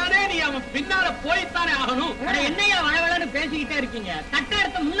உடனே நீ அவன் பின்னால போய்த்தானே ஆகணும். என்னையா வளவளன்னு பேசிக்கிட்டே இருக்கீங்க? தட்ட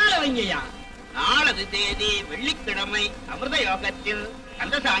எடுத்து முன்னால வைங்கய்யா. நாளது தேதி வெள்ளிக்கிழமை அமிர்த யோகத்தில்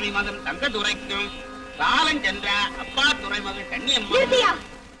கந்தசாமி மகன் தங்கதுரைக்கும் காலம் சென்ற அப்பா துறைமகன் கண்ணியம்மா.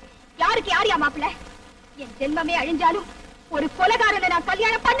 யாருக்கு யாரியா மாப்பிள்ள? என் ஜென்மமே அழிஞ்சாலும் ஒரு கொலைகாரனை நான்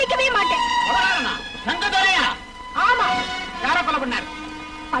கல்யாணம் பண்ணிக்கவே மாட்டேன். தங்கதுரையா? ஆமா. யார கொலை பண்ணாரு?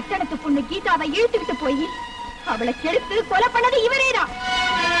 பட்டணத்து பொண்ணு கீதாவை இழுத்துக்கிட்டு போய் அவளை கெடுத்து கொலை பண்ணது இவரேதான்.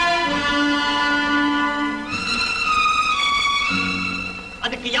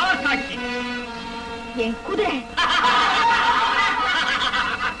 அதுக்கு யார் சாட்சி? என் குதிரை.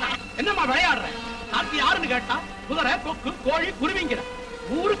 என்னம்மா விளையாடுற? சாட்சி யாருன்னு கேட்டா குதிரை, கொக்கு, கோழி, குருவிங்கிற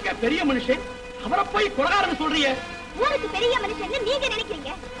ஊருக்கே பெரிய மனுஷன் அவரை போய் கொலைகாரன்னு சொல்றிய? ஊருக்கு பெரிய மனுஷன் நீங்க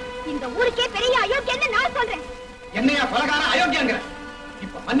நினைக்கிறீங்க, இந்த ஊருக்கே பெரிய அயோக்கியன்னு நான் சொல்றேன். என்னையா கொலைகாரன் அயோக்கியங்கிற?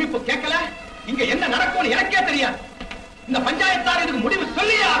 இப்ப மன்னிப்பு கேட்கல, இங்க என்ன நடக்கும்னு எனக்கே தெரியாது. இந்த பஞ்சாயத்தார் இதுக்கு முடிவு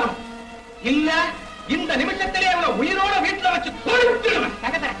சொல்லியே ஆகணும். இல்ல இந்த நிமிஷத்திலே அவனை உயிரோட வீட்டுல வச்சு கொளுத்திடுவேன்.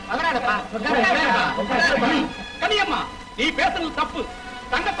 கனியம்மா, நீ பேசுறது தப்பு.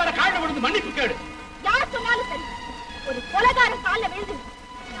 தங்கப்பட கால்ல விழுந்து மன்னிப்பு கேடு. யார் சொன்னாலும் சரி, ஒரு கொலைகாரன் கால்ல விழுந்து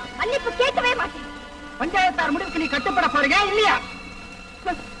நான் மன்னிப்பு கேட்கவே மாட்டேன். பஞ்சாயத்தார் முடிவுக்கு நீ கட்டுப்பட போறீங்க இல்லையா?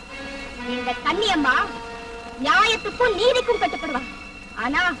 இந்த கன்னியம்மா நியாயத்துக்கும் நீதிக்கும் கட்டுப்படுவா,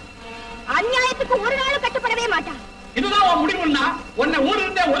 ஆனா அநியாயத்துக்கு ஒரு நாளும் கட்டுப்படவே மாட்டா. இதுதான் உன் முடிவுன்னா உன்னை ஊர்ல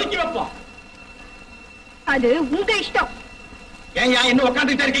இருந்தே ஒதுக்கி வைப்போம். அது உங்க இஷ்டம். ஏன் இன்னும்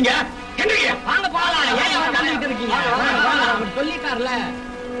உட்காந்துட்டு இருக்கீங்க? என்னையா வாங்க போலாம். ஏன் உட்கார்ந்துட்டு இருக்கீங்க? அவர் சொல்லிட்டார்ல.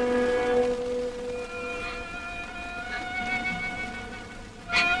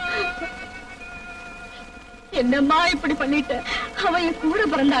 என்னம்மா இப்படி பண்ணிட்ட? அவன் என் கூட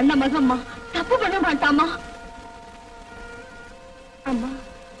பிறந்த அண்ணன் மகம்மா, தப்பு பண்ண மாட்டாமா? அம்மா,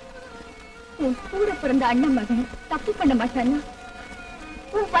 உன் கூட பிறந்த அண்ணன் மகன் தப்பு பண்ண மாட்டானா?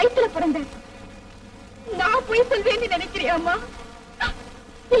 உன் வயிற்றுல பிறந்த நான் போய் சொல்வேன்னு நினைக்கிறியாமா?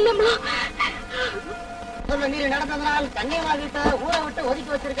 இல்லம்மா. நீர் நடந்ததனால் கண்ணியம்மா வீட்டை ஊரை விட்டு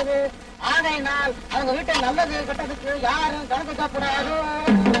ஒதுக்கி வச்சிருக்குது. ஆகையினால் அவங்க வீட்டை நல்லது கட்டதுக்கு யாரும் கணக்குக்கப்படாது.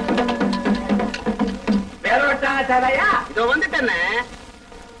 இதோ வந்துட்டேன்னு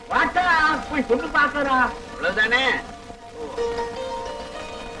வாட்டா போய் சொல்லு பாக்குறா. அவ்வளவுதானே?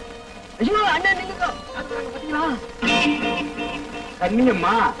 ஐயோ அண்ணன் நில்லுங்க. பாத்தீங்களா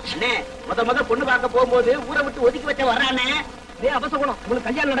கண்ணியம்மா? அண்ணே, முத பொண்ணு பார்க்க போகும்போது ஊரை விட்டு ஒதுக்கி வச்ச வர்றானே. இதே அவசகுணம். உங்களுக்கு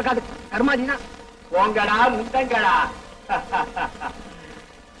கல்யாணம் நடக்காது. கர்மாதினா போங்கடா முண்டங்கடா.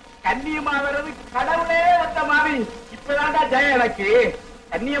 கண்ணியம்மா வர்றது கடவுளே வந்த மாதிரி. இப்பதான்டா ஜெயம் எனக்கு.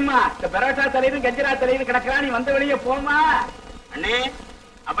 கண்ணியம்மா, இந்த பரோட்டா தலையிலும் கஞ்சரா தலையிலும் கிடக்கிறா, நீ வந்த வெளியே போமா. அண்ணே,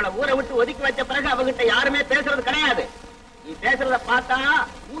 அவளை ஊரை விட்டு ஒதுக்கி வச்ச பிறகு அவகிட்ட யாருமே பேசுறது கிடையாது. நீ பேசுறத பார்த்தா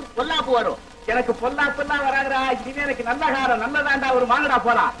ஊர் பொல்லாப்பு வரும். எனக்கு பொல்லாப்பெல்லாம் வராதுடா. இனிமே எனக்கு நல்ல காரம் நல்லதாண்டா. ஒரு வாங்கடா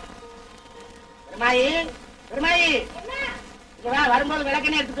போலாம். பெருமாயி, பெருமாயி, இங்க வா, வரும்போது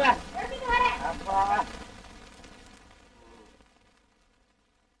விளக்கணே எடுத்துட்டு வா. அப்பா,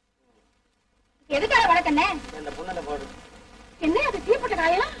 எதுக்காக வழக்கண்ணே? இந்த பொண்ணுல போடு. என்ன அது தீப்பட்ட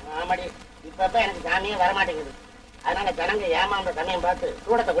காயம்? ஆமாடி, இப்ப எனக்கு சாமியே வரமாட்டேங்குது. அதனால ஜனங்க ஏமாந்த சமயம் பார்த்து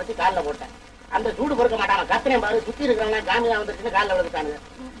சூடத்தை கொடுத்து காலில் போட்டேன். அந்த சூடு பொறுக்க மாட்டான். கத்தனையும் பாரு, சுத்தி இருக்கிறவங்க ஜாமியா வந்துருச்சுன்னு காலில் விழுந்துட்டானுங்க.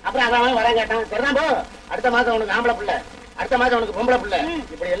 அப்புறம் அவன் வர கேட்டான். சரிதான் போ, அடுத்த மாசம் உனக்கு ஆம்பளை பிள்ளை, அடுத்த மாசம் உனக்கு பொம்பளை பிள்ளை,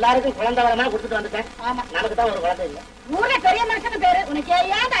 இப்படி எல்லாருக்கும் குழந்தை வரமா கொடுத்துட்டு வந்துட்டேன். நமக்கு தான் ஒரு குழந்தை இல்லை. ஊரே பெரிய மனுஷன் பேரு, உனக்கு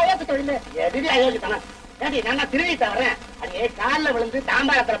ஏன் அயோக்கு தொழில்? எதிரி அயோக்கியத்தனம். ஏடி, நான் திருடிட்டு வரேன். அது காலில் விழுந்து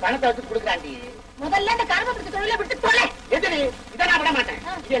தாம்பாளத்துல பணத்தை வச்சு கொடுக்குறாண்டி. முதல்ல இந்த கருமத்துக்கு தொழிலை விட்டு தொலை. எதிரி, இதை நான் விட மாட்டேன்.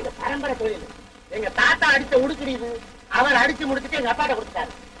 இது எங்க பரம்பரை தொழில். எங்க தாத்தா அடிச்ச உடுக்குடி இது. அவர் அடிச்சு முடிச்சுட்டு எங்க அப்பாட்ட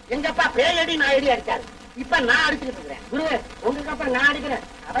கொடுத்தாரு. எங்க அப்பா பேயடி நான் எடி அடிச்சாரு. இப்ப நான் அடிச்சுட்டு இருக்கிறேன். குருவே, உங்களுக்கு அப்புறம் நான் அடிக்கிறேன்.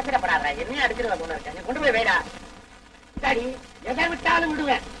 அவசரப்படாத, என்னையும் அடிச்சிருவா போன இருக்கேன். கொண்டு போய் வேடா. சரி, எதை விட்டாலும்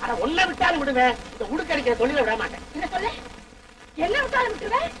விடுவேன். ஆனா ஒன்ன விட்டாலும் விடுவேன். இந்த உடுக்கு அடிக்கிற தொழிலை விட மாட்டேன். என்ன சொல்ல? என்ன விட்டாலும்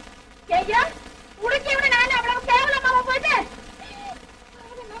விட்டுருவேன்? ஐயா, உடுக்கி விட நான் அவ்வளவு கேவலமாவ போயிட்டேன்.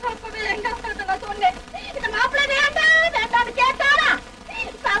 சொன்னேன், இந்த மாப்பிள்ளை வேண்டாம் வேண்டாம்னு கேட்டாரா?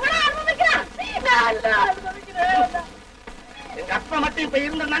 தவறா அனுபவிக்கிறான். எங்க அப்பா மட்டும் இப்ப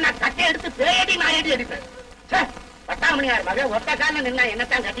இருந்தா நான் கட்டை எடுத்து பேயடி நான் எடி அடிப்பேன். பட்டாமணியார் மகன் ஒத்த கால நின்னா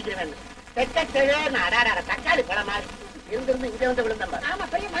என்னத்தான் கட்டிக்கிறேன். தெற்கே நான் அடாட தக்காளி பழம் மாதிரி இருந்திருந்து இங்க வந்து விழுந்தேன். ஆமா,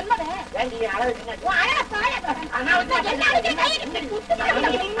 பெரிய மன்மத வேண்டி அளவு சின்ன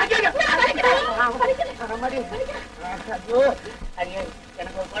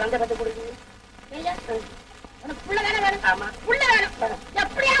எனக்கு ஒரு குழந்தை பத்து கொடுக்குது. உனக்கு புள்ள வேணும். ஆமா, புள்ள வேணும்.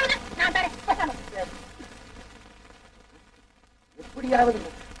 எப்படியாவது நான் தரேன். முடியாவது.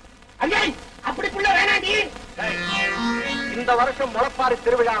 அங்கே அப்படிக்குள்ள வேணாண்டி. இந்த வருஷம் முளப்பாரி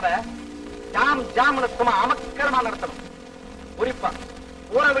திருவிழாவை ஜாம்னு சும்மா அமக்கரமா நடத்தணும். குறிப்பா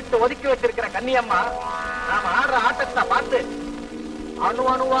ஊரை விட்டு ஒதுக்கி வச்சிருக்கிற கன்னியம்மா நாம ஆடுற ஆட்டத்தை பார்த்து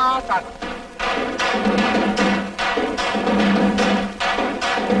அணுவா சாகும்.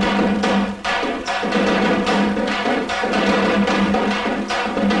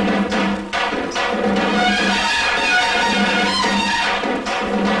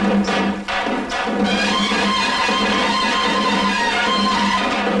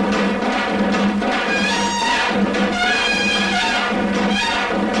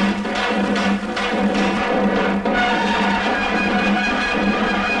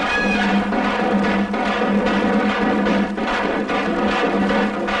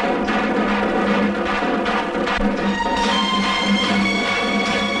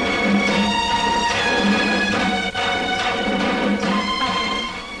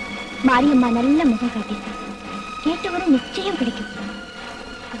 மாரியம்மா நல்ல முகம் காட்டியிருக்கா. கேட்டவரும் நிச்சயம் கிடைக்கும்.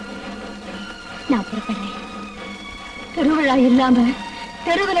 நான் புறப்படுறேன். திருவிழா இல்லாம,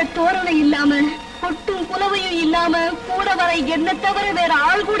 தெருவுல தோரணை இல்லாம, கொட்டும் குலவையும் இல்லாம, கூட வர என்ன தவிர வேற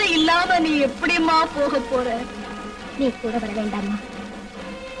ஆள் கூட இல்லாம நீ எப்படிம்மா போக போற? நீ கூட வர வேண்டாமா?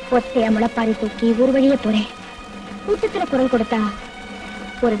 ஒத்தைய முளப்பாரி தூக்கி ஒரு வழியே போறேன். கூட்டத்துல குரல் கொடுத்தா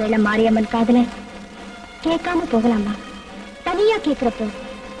ஒருவேளை மாரியம்மன் காதுல கேட்காம போகலாமா? தனியா கேட்கிறப்போ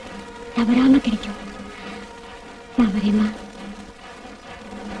தவறாம கிடைக்கும். நான் வரேம்மா.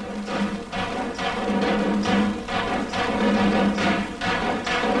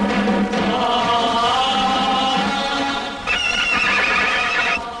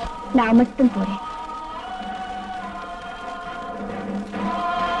 நான் மட்டும் போறேன்.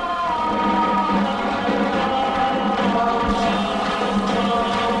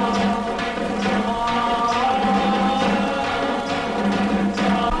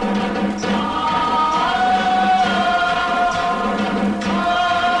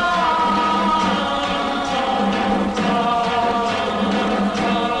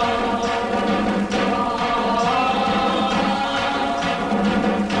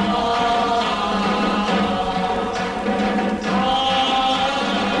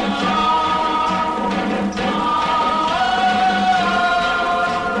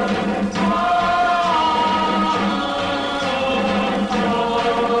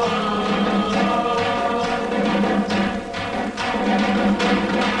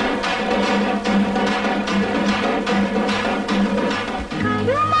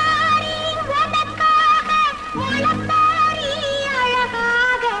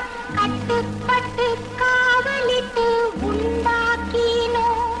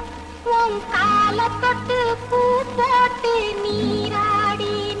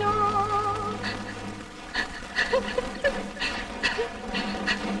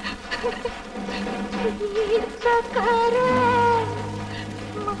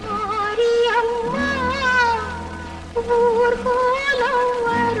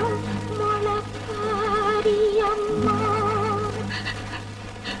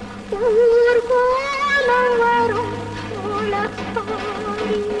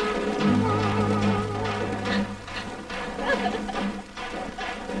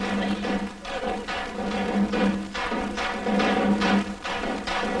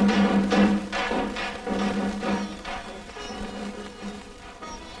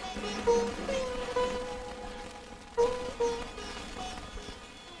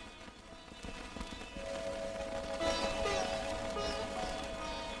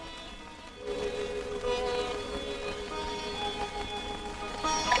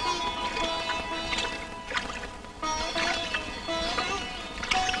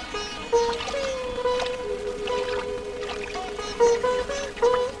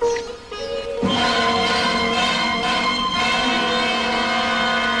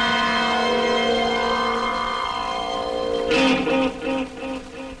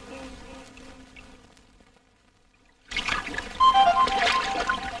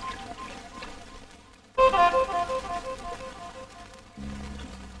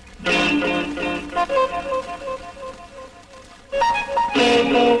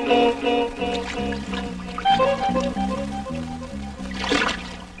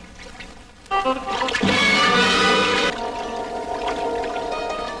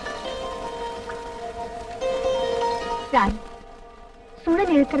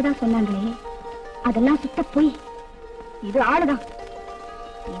 சுழல் இழுக்கிறதா சொன்னாங்களே, அதெல்லாம் சுத்த போய் இது ஆளுதான்.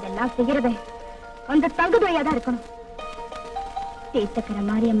 இதெல்லாம் செய்யறத அந்த தங்குதுறையா தான் இருக்கணும். தேத்தக்கிற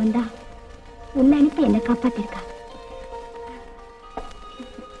மாரியம்மன் தான் உன்னை அனுப்பி என்ன காப்பாத்திருக்கா.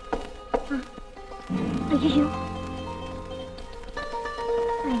 ஐயோ,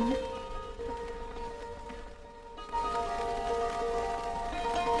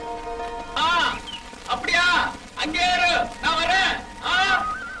 அப்படியா? அங்கே இரு, நான் வரேன்.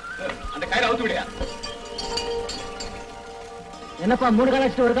 அந்த கயிறை அவுத்து விடியா? என்னப்பா 3 கால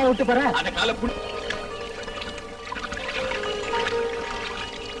வச்சுட்டு ஒரு கால விட்டு போற? அந்த காலை புடி.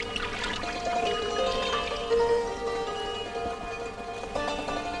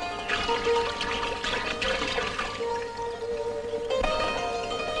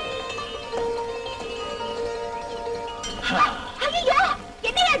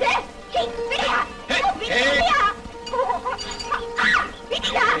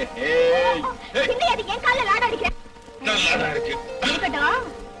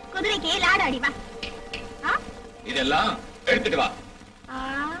 குதிரைக்கு லாட அடிவா. இதெல்லாம் எடுத்துட்டு வா.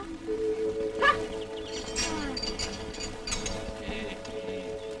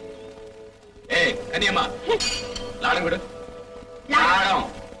 ஏய் கனியம்மா, லாடம் கொடு. லாடம்.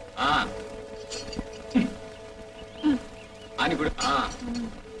 ஆனி கொடு.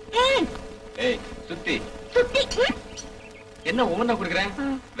 ஏய் சுத்தி சுத்தி. என்ன ஒவ்வொன்னா கொடுக்குறேன்?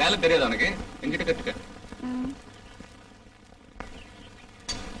 வேலை தெரியாது உனக்கு? என்கிட்ட கத்துக்க.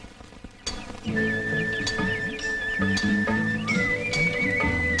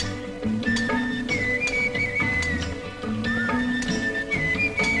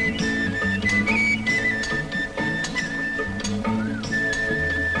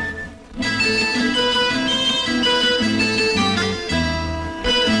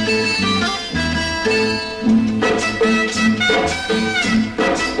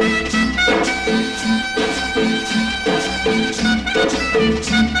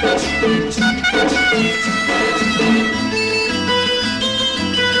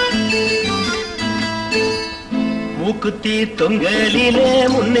 மூக்குத்தி தொங்கலிலே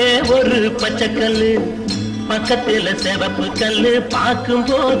முன்னே ஒரு பச்சைக்கல்லு, பக்கத்துல சிவப்பு கல்லு, பார்க்கும்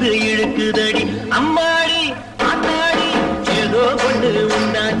போது இழுக்குதடி. அம்மாடி ஆத்தாடி ஏதோ ஒண்ணு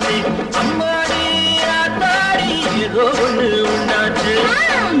உண்டாச்சு. அம்மாடி ஆத்தாடி ஏதோ ஒண்ணு உண்டாச்சு.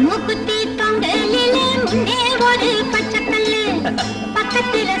 மூக்குத்தி தொங்கலிலே முன்னே ஒரு பச்சைக்கல்லு,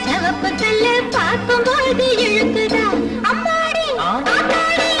 பக்கத்துல சிவப்பு கல்லு, பார்க்கும் போது இழுக்குதா. அம்மாடி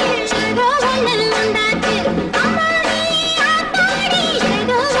ஆத்தாடி ஏதோ ஒண்ணு உண்டாச்சு.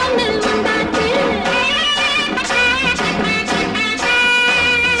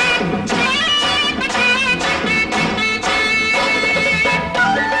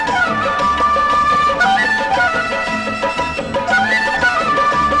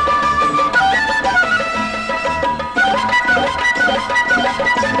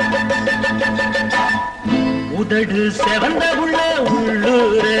 உதடு செவந்த புள்ள,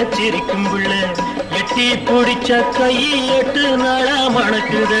 உள்ளூர சிரிக்கும் புள்ள, எட்டி பிடிச்ச கை 8 நாளா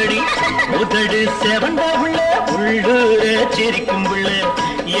மணக்குதடி. உதடு செவந்த புள்ள, உள்ளூர சிரிக்கும் புள்ள,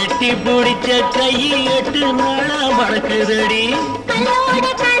 எட்டி பிடிச்ச கை 8 நாளா மணக்குதடி.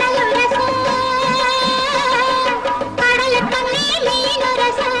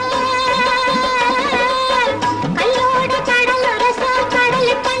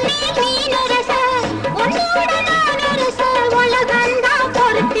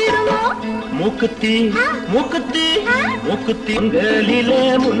 மூக்குத்தி மூக்குத்தி மூக்குத்தி தொங்கலிலே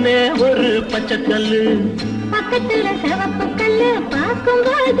முன்னே ஒரு பச்சைக்கல்லு, பக்கத்துல சிவப்பு கல்லு, பார்க்கும்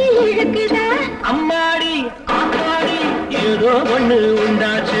போது இழுக்குதா. அம்மாடி ஆத்தாடி ஏதோ ஒண்ணு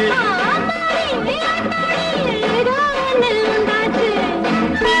உண்டாச்சு. ஏதோ ஒண்ணு உண்டாச்சு.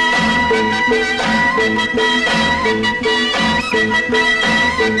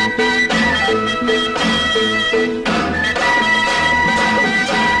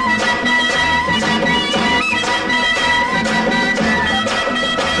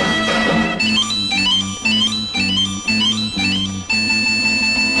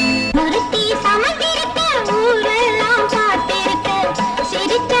 ஒருத்தி சமைத்திருக்க, ஊரெல்லாம் பார்த்திருக்க,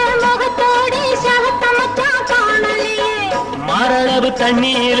 சிரித்த முகத்தோடு சகத்தமச்சான் காணலையே. மாரளவு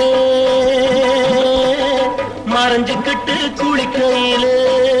தண்ணீரே மறைஞ்சுக்கிட்டு குளிக்கையிலே,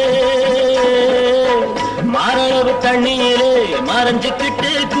 மாரளவு தண்ணீரே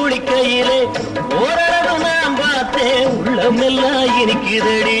மறைஞ்சுக்கிட்டு குளிக்கையிலே, ஓரளவு நான் பார்த்தேன் உள்ளமெல்லாம்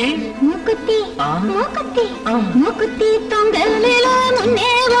இனிக்குதடி. மூக்குத்தி மூக்குத்தி மூக்குத்தி தொங்கலில முன்னே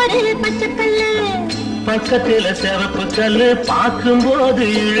ஒரு பச்சைக்கல்லு, பக்கத்துல சிவப்பு கல்லு, பார்க்கும் போது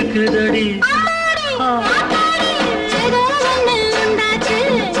இழுக்குதடி. ஏதோ ஒண்ணு உண்டாச்சு.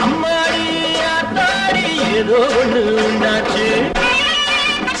 அம்மாடி ஆத்தாடி ஏதோ ஒண்ணு உண்டாச்சு.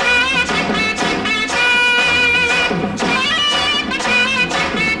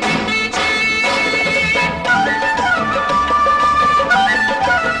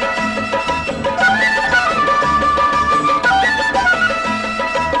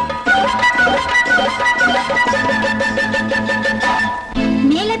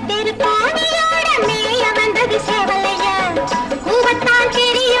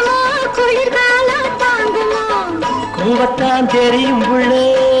 புள்ளே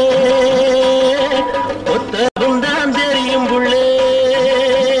ஒத்தவும் தான் தெரியும் புள்ளே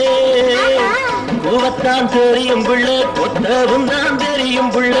கூவத்தான் தெரியும் புள்ளே ஒத்தவும் தான்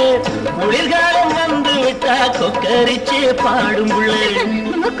தெரியும் புள்ளே குளிர்காலம் வந்து விட்டா கொக்கரிச்சு பாடும் புள்ளே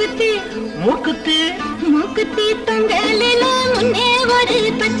மூக்குத்தி மூக்குத்தி மூக்குத்தி தொங்கலில முன்னே ஒரு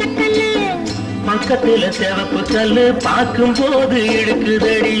பச்சைக்கல்லு பக்கத்துல சிவப்பு கல்லு பார்க்கும் போது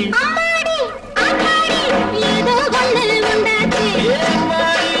இழுக்குதடி அம்மாடி ஆத்தாடி ஏதோ ஒண்ணு உண்டாச்சு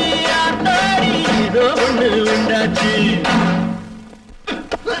ஏதோ ஒண்ணு உண்டாச்சு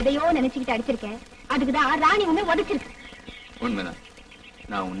எதையோ நினைச்சுக்கிட்டு அடிச்சிருக்கேன் அதுக்குதான் ராணி உன்னை உதைச்சிருக்கு உண்மைதான்,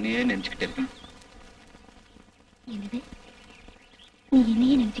 நான் உன்னையே நினைச்சுக்கிட்டு இருக்கேன். என்னது நீ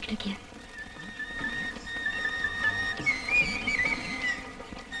என்னையே நினைச்சுக்கிட்டு இருக்கியா?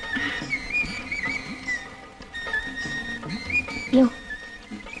 யோ,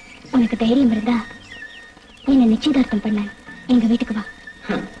 உனக்கு தைரியம் இருந்தா என்ன நிச்சயதார்த்தம் பண்ண எங்க வீட்டுக்கு வா.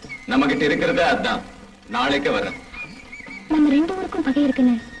 நம்ம கிட்ட இருக்கிறதே அதான். நாளைக்கே வர்றேன். நம்ம 2 ஊருக்கும் பகை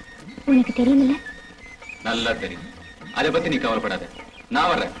இருக்குன்னு உனக்கு தெரியுமில்ல? நல்லா தெரியும். அதை பத்தி நீ கவலைப்படாத, நான்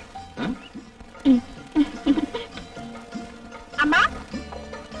வர்றேன். அம்மா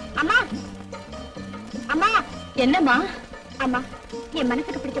அம்மா அம்மா என்னம்மா? அம்மா, என்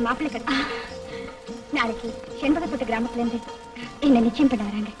மனசுக்கு பிடிச்ச மாப்பிள்ளை கிடைச்சா நாளைக்கு செண்பகப்பட்டு கிராமத்துல இருந்து என்ன நிச்சயம் பண்ண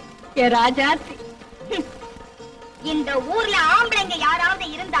வராங்க. ராஜா, இந்த ஊர்ல ஆம்பளைங்க யாராவது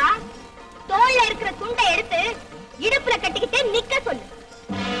இருந்தா தோல்ல இருக்கிற துண்டை எடுத்து இடுப்புல கட்டிக்கிட்டு நிக்க சொல்லு.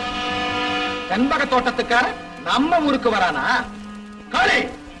 செண்பக தோட்டத்துக்கார நம்ம ஊருக்கு வரானா? காளி,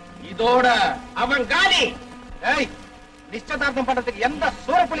 இதோட அவன் காலி. ஏய், நிச்சயதார்த்தம் பண்றதுக்கு எந்த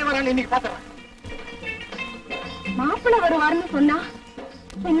சூரப்புலி வரான்னு இன்னைக்கு பாத்துறேன். மாப்பிள்ளை வருவாருன்னு சொன்னா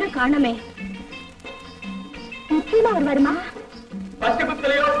என்ன காணமே? நிச்சயமா வருவாருமா? பத்து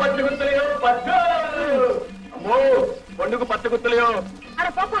குத்துலையோ பத்து குத்துலையோ பத்து. அம்மோ, பொண்ணுக்கு 10 குத்துலையோ. அட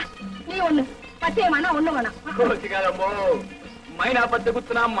போப்பா, நீ ஒண்ணு 10 வேணா 1 வேணாம். கோச்சிக்காதம்மோ. மைனா 10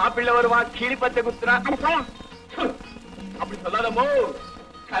 குத்துனா மாப்பிள்ளை வருவான், கிளி 10 குத்துனா. அட போயா. அப்படி சொல்லாதம்மோ.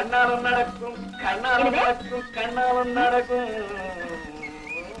 கண்ணாலம் நடக்கும், கண்ணாலம் நடக்கும், கண்ணாலம் நடக்கும்.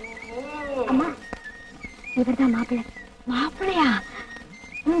 அம்மா, இவர்தான் மாப்பிள்ளை. மாப்பிள்ளையா?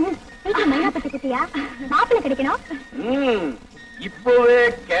 மைனா பட்டு குட்டியா? மாப்பிள்ளை கிடைக்கணும். இப்பவே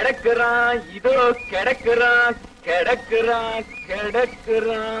கிடக்குறான், இதோ கிடக்குறான், கிடக்குறான்,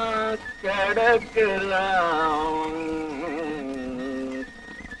 கிடக்குறான், கிடக்குறான்.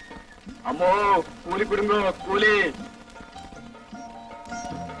 அம்மோ, கூலி கொடுங்க, கூலி.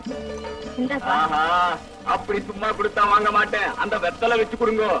 ஆஹா, அப்படி சும்மா கொடுத்தா வாங்க மாட்டேன். அந்த வெத்தலை வச்சு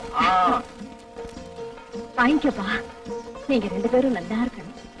கொடுங்க. வாங்கிக்கப்பா, நீங்க 2 பேரும் நல்லா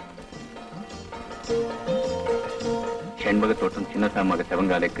இருக்கணும். செண்பக தோட்டம் சின்னசாமக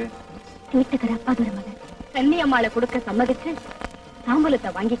செவங்காலைக்கு வீட்டுக்கார அப்பாதுர மகன் கன்னியம்மாளை கொடுக்க சம்மதிச்சு தாம்பூலத்தை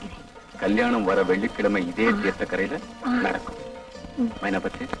வாங்கிக்கிறேன். கல்யாணம் வர வெள்ளிக்கிழமை இதே தீர்த்த கரையில நடக்கும். மைனா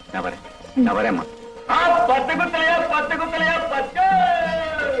பத்தி நான் வரேன், நான் வரேம்மா. 10 குத்தலையா 10 குத்தலையா 10.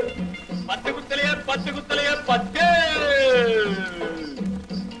 10 குத்தலையா 10 குத்தலையா 10.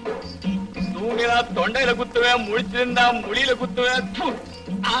 தூங்கினா தொண்டையில குத்துவேன், முழிச்சிருந்தா முழியில குத்துவேன்.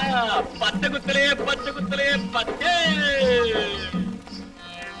 10 குத்தலையே 10 குத்தலையே 10.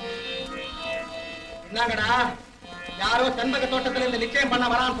 என்னங்கடா, யாரோ செண்பக தோட்டத்துல இந்த நிச்சயம் பண்ண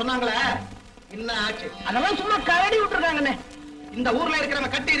வரான்னு சொன்னாங்களே, என்ன ஆச்சு? அதெல்லாம் சும்மா கரடி விட்டுருக்காங்கண்ணே. இந்த ஊர்ல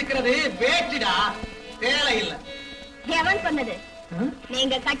இருக்கிறவங்க கட்டி இருக்கிறது வேட்டிடா, சேலை இல்ல. எவன் சொன்னது?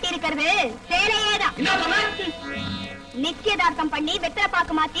 நீங்க கட்டி இருக்கிறது சேலையேதான். என்ன சொன்ன? நிச்சயதார்த்தம் பண்ணி வெத்தலை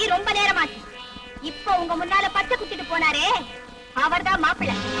பாக்கு மாத்தி ரொம்ப நேரமாச்சு. இப்ப உங்க முன்னால பச்சை குத்திட்டு போனாரே, அவர்தான்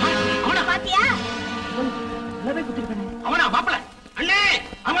மாப்பிள்ளை. அவனை பாத்தியா? அவனா மாப்பிள்ள? அண்ணே,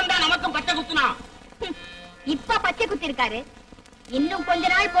 அவன் தான் நமக்கும் பச்சை குத்துனா. இப்ப பச்சை குத்தி இருக்காரு, இன்னும் கொஞ்ச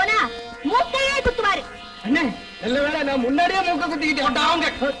நாள் போனா மூக்கையே குத்துவாரு. அண்ணே, நல்ல வேளை நான் முன்னாடியே மூக்க குத்திக்கிட்டேன். அவங்க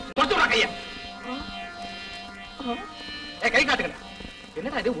தொட்டுறா கைய. கை காட்டுங்க.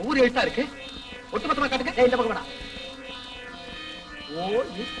 என்னடா இது ஒவ்வொரு எழுத்தா இருக்கு? ஒட்டுமொத்தமா காட்டுங்க. இந்த பக்கம் வேணா. ஓ,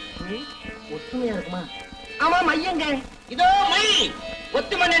 ஒத்துமையா இருக்குமா? ஆமா, மையங்க. இதோ மை.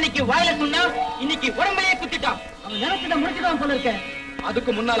 ஒத்துமன் இன்னைக்கு வாயில சொன்னா, இன்னைக்கு உடம்பையே குத்திட்டான். அவன் நினைச்சிட்ட முடிச்சுட்டான் போல இருக்க.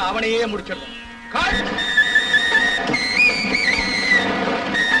 அதுக்கு முன்னால அவனையே முடிச்சிடணும்.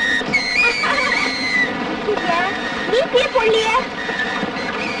 நீ பொள்ளியே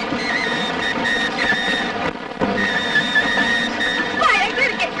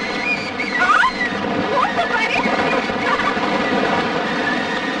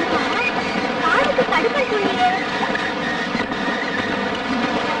தடுப்பல் பொள்ளியே.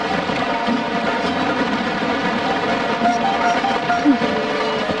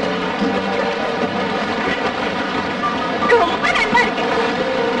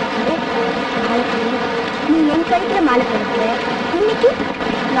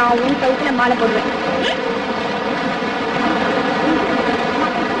 நான் உன் கழுத்துல மாலை போடுவேன்.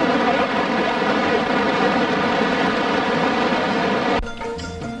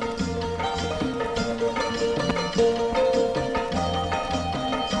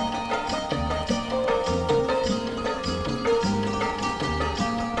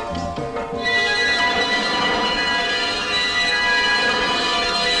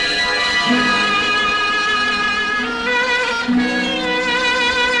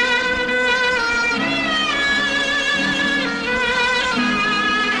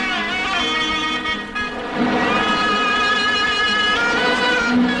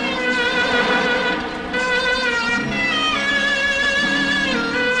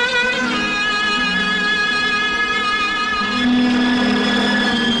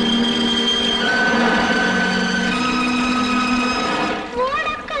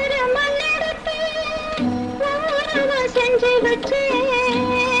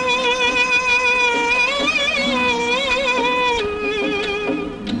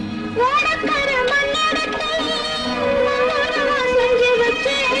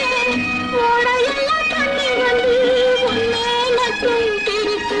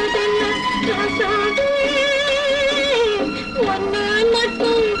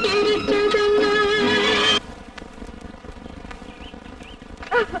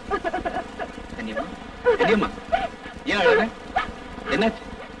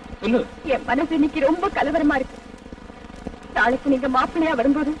 என் மனசு இன்னைக்கு ரொம்ப கலவரமா இருக்கு. நாளைக்கு நீங்க மாப்பிள்ளையா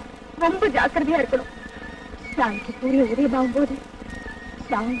வரும்போது ரொம்ப ஜாக்கிரதையா இருக்கணும். நாளைக்கு சூரிய உதயமாகும் போது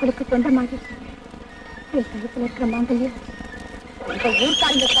நான் உங்களுக்கு சொந்தமாகி என் கழுத்துல இருக்கிற மாங்கல்யம் இந்த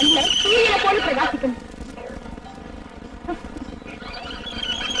ஊர்க்காரங்க கண்ணில சூரியனை போல பிரகாசிக்கணும்.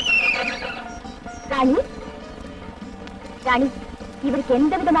 ராணி, ராணி, இவருக்கு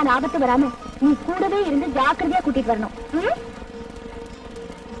எந்த விதமான ஆபத்து வராம நீ கூடவே இருந்து ஜாக்கிரதையா கூட்டிட்டு வரணும்.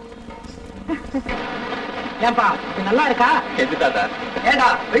 ஏன்பா இது நல்லா இருக்கா? எது தாத்தா? ஏடா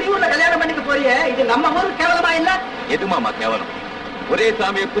வெளியூர்ல கல்யாணம் பண்ணிட்டு போறியே, இது நம்ம ஊருக்கு கேவலமா இல்ல? எது மாமா கேவலம்? ஒரே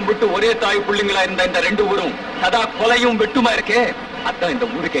சாமியை கும்பிட்டு ஒரே தாய் புள்ளிங்களா இருந்த இந்த ரெண்டு ஊரும் சதா கொலையும் வெட்டுமா இருக்கே, அதான் இந்த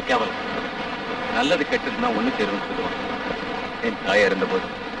ஊருக்கே கேவலம். நல்லது கெட்டதுன்னா ஒண்ணு சேரும்னு சொல்லுவாங்க. என் தாயா இருந்த போது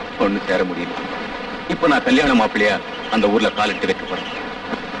ஒண்ணு சேர முடியல. இப்ப நான் கல்யாண மாப்பிள்ளையா அந்த ஊர்ல காலிட்டு வைக்க போறேன்.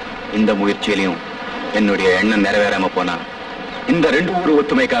 இந்த முயற்சியிலையும் என்னுடைய எண்ணம் நிறைவேறாம போனா இந்த ரெண்டு ஊர்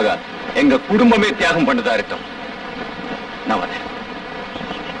ஒத்துமைக்காக எங்க குடும்பமே தியாகம் பண்ணதா இருக்கும். நான் வரேன்.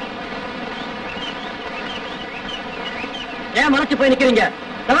 ஏன் மறைச்சு போய் நிக்கிறீங்க?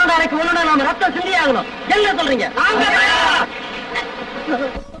 கர்நாடகாக்கு ஒண்ணுனா நாம ரத்தம் சிந்தி ஆகணும். என்ன சொல்றீங்க?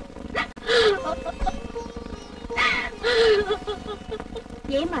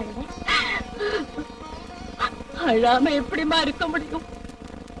 ஏன் அழற? அழாம எப்படிமா இருக்க முடியும்?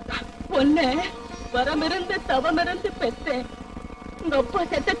 பொண்ணு வரமிருந்து தவமிருந்து பெற்றேன். உங்க அப்பா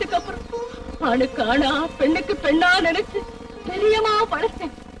செத்ததுக்கு அப்புறம் ஆணுக்கு ஆணா பெண்ணுக்கு பெண்ணா நினைச்சு பெரியமா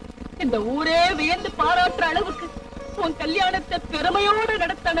வளர்த்தேன். இந்த ஊரே வியந்து பாராட்டுற அளவுக்கு உன் கல்யாணத்தை பெருமையோட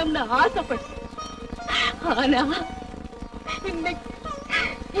நடத்தணும்னு ஆசைப்பட்டேன். ஆனா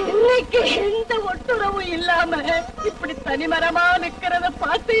இன்னைக்கு எந்த ஒட்டுறவும் இல்லாம இப்படி தனிமரமா நிக்கிறத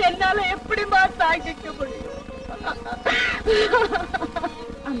பார்த்து என்னால எப்படிமா தாங்கிக்க முடியும்?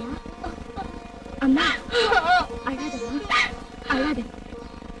 அம்மா, அழாதம்மா, அழாத.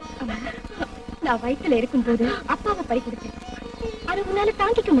 நான் வயிற்றுல இருக்கும் போது அப்பாவை பறி கொடுத்தேன். அது உன்னால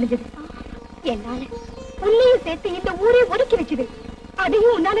தாங்கிக்க முடிஞ்சது. என்னால உன்னையும் சேர்த்து இந்த ஊரே ஒதுக்கி வச்சது.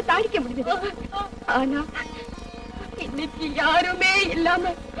 அதையும் உன்னால தாங்கிக்க முடிஞ்சது. ஆனா இன்னைக்கு யாருமே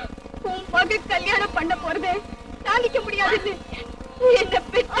இல்லாம உன் மக கல்யாணம் பண்ண போறதே தாங்கிக்க முடியாதுன்னு என்ன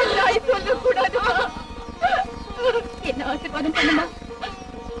பெற்ற தாய் சொல்ல கூடாது. என்ன ஆசீர்வாதம் பண்ணுமா?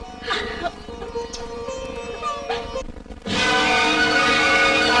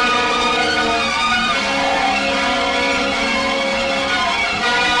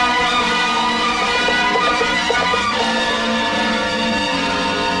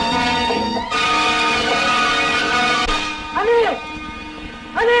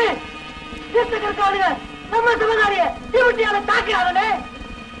 நம்ம சிவகாரிய தீவட்டியால தாக்குறாங்களே.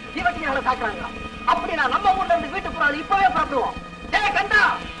 தீவட்டியால தாக்குறாங்களா? அப்படின்னா நம்ம ஊர்ல இருந்து வீட்டு போறாது இப்பவே சாப்பிடுவோம். ஏ கண்டா,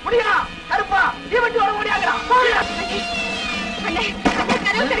 முடியா, கருப்பா, தீவட்டியோட முடியாங்களா? அண்ணே, அண்ணே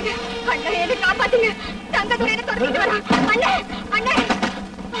கரவு தருங்க. அண்ணே என்ன காப்பாத்துங்க. தங்கத்துறையில தொடர்ந்து வரா. அண்ணே, அண்ணே.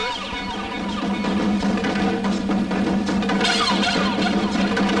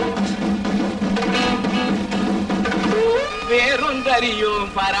 வேறொன்றறியும்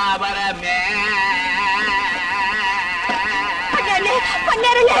பராபரமே.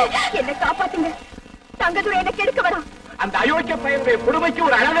 என்ன காப்பாத்துங்க. தங்கத்துறை என்ன கெடுக்க வரா. அந்த அயோக்கிய பையனுடைய கொடுமைக்கு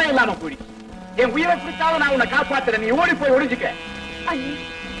ஒரு அளவே இல்லாம போயிடுச்சு. என் உயிரை பிடிச்சாலும் நான் உன்னை காப்பாத்துறேன். நீ ஓடி போய் ஒளிஞ்சுக்க. அண்ணே,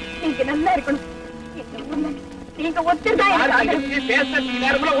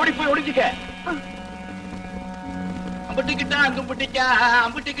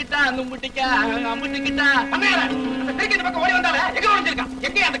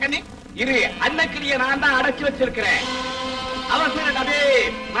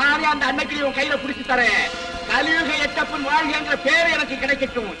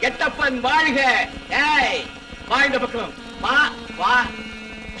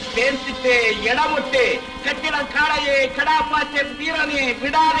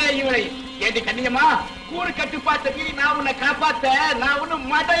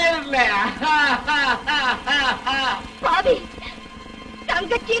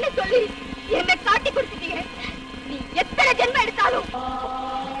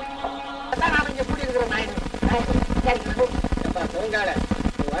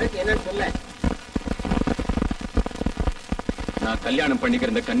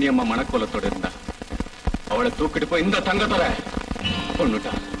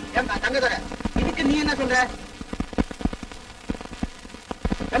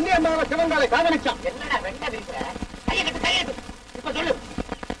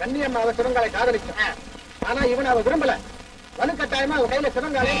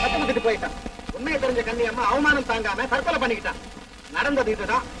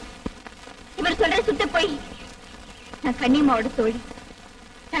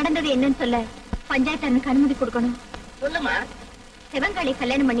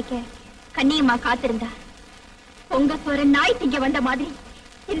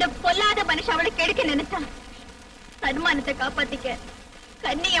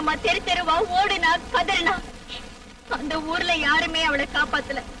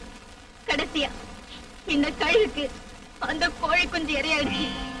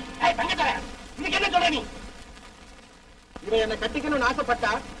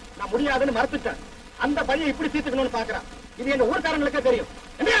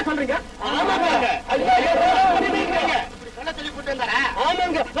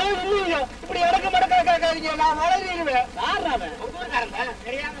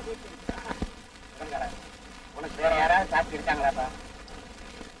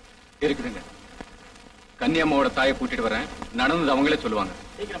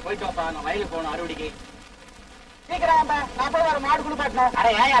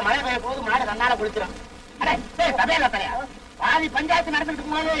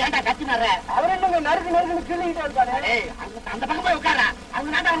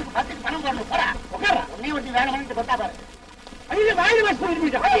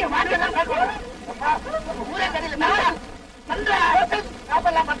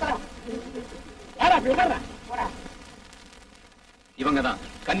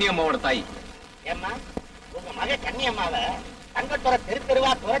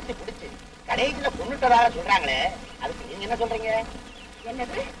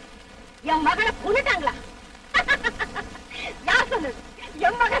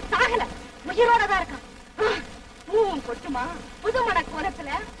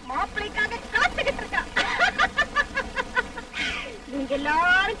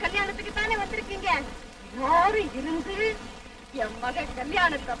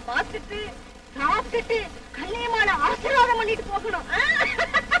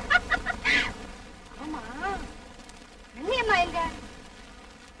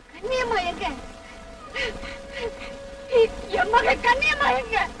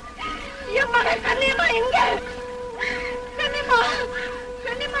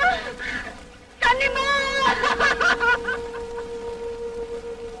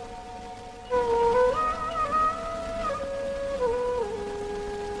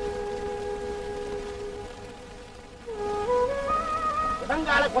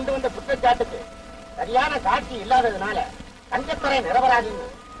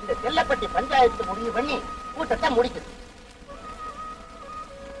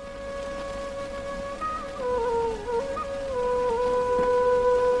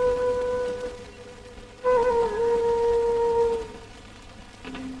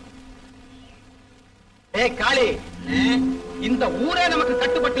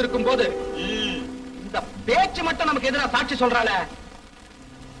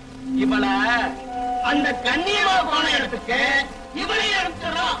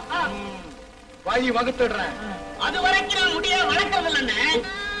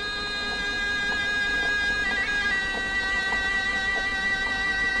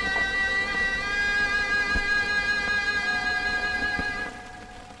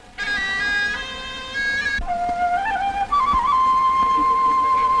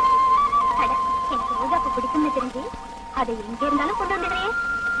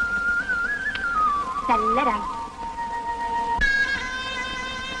 நல்ல ராணி.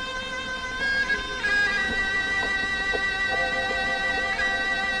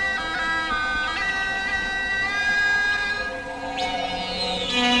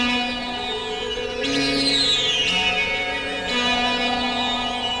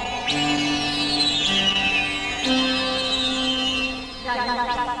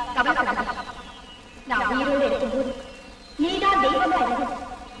 நான் உயிரோடு இருக்கும்போது நீதான் தெய்வமா இருந்து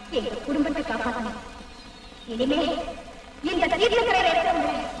எங்க குடும்பத்தை காப்பாற்றணும். இனிமே இந்த தீர்த்தக்கரையில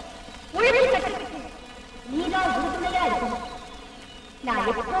இருக்கிறவங்க உழைப்பு கட்டுறதுக்கு நீதான் உறுதுணையா இருக்கணும். நான்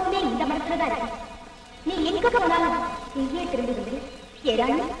எப்பவுமே இந்த மனசுலதான் இருக்கேன். நீ எங்க போனாலும் இங்கே திரும்பி வந்து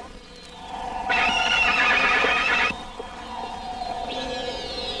ஏறானு.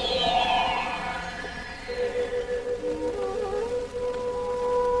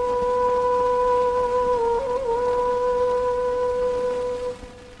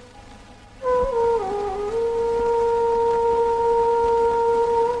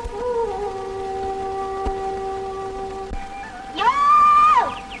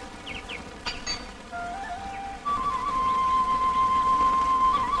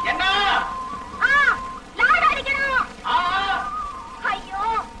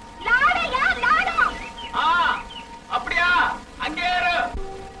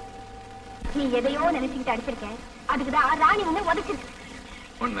 எதையோ நினைச்சுக்கிட்டு அடிச்சிருக்கேன். அதுக்குதான் ராணி உன்னை உதச்சிருக்கு.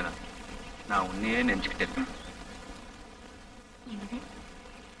 உண்மைதான், நான் உன்னையே நினைச்சுக்கிட்டு இருக்கேன்.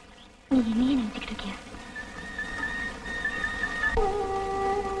 நீ என்னையே நினைச்சுக்கிட்டு இருக்கியா?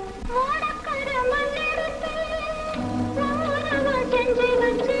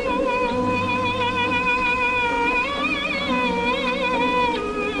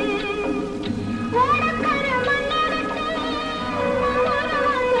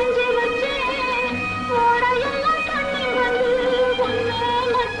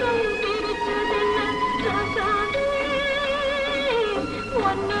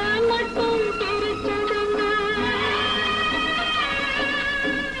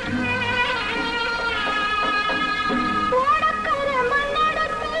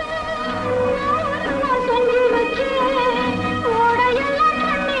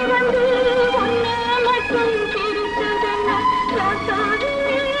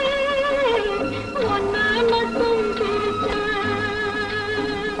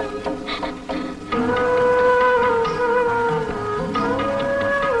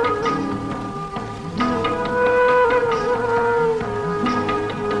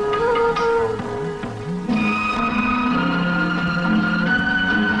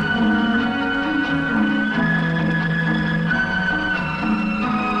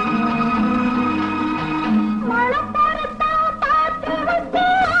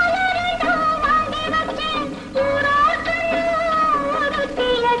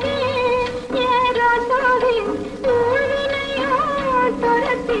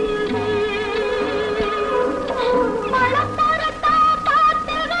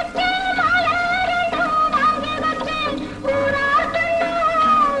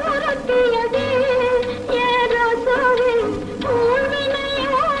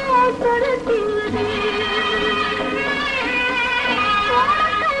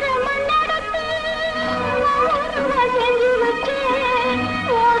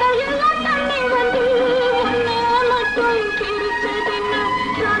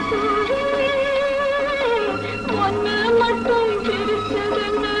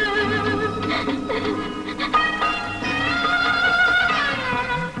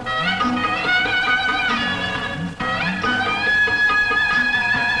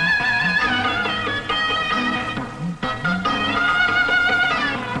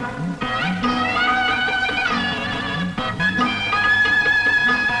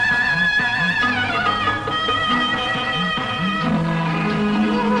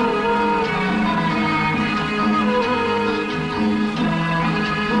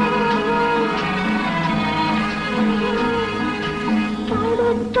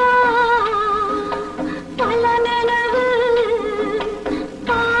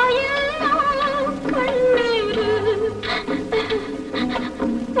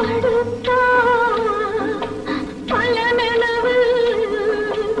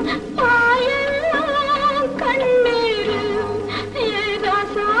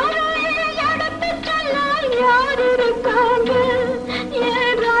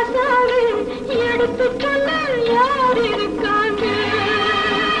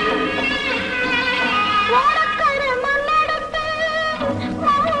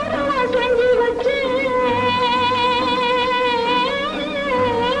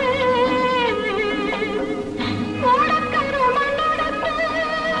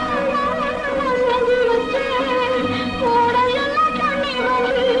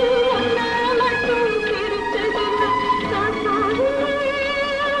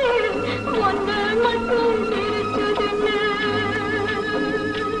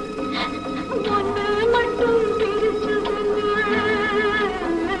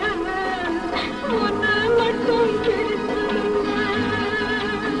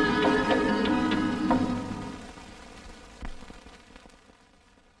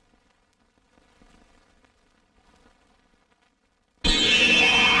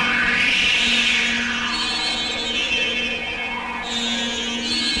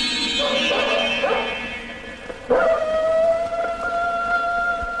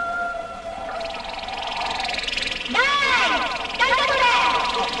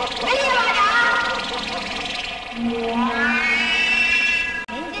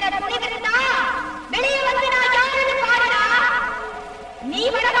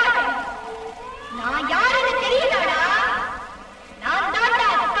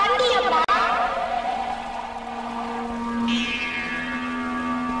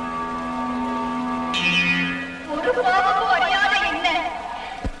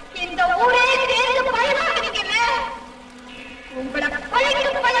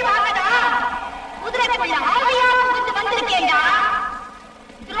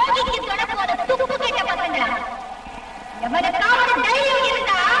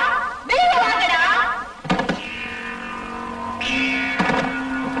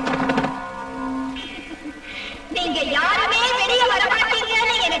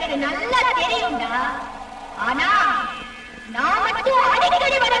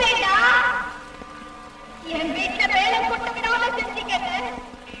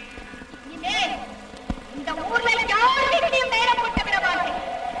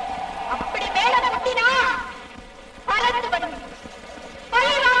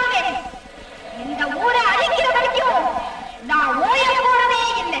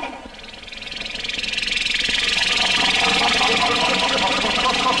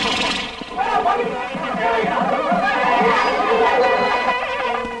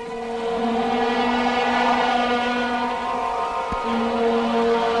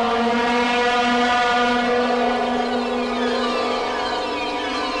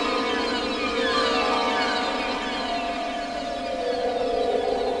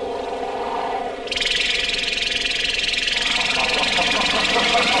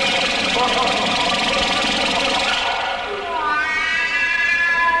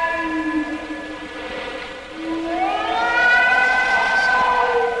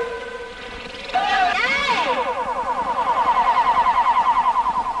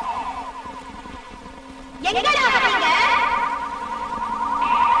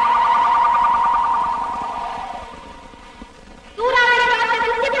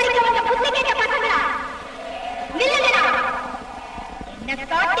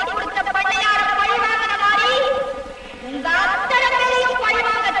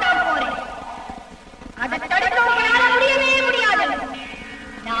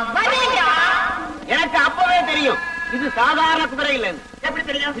 இது சாதாரண குதிரை இல்ல. எப்படி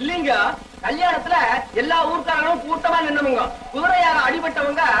தெரியும்? இல்லைங்க, கல்யாணத்துல எல்லா ஊர்க்காரங்களும் கூட்டமா நின்னவங்க. குதிரையால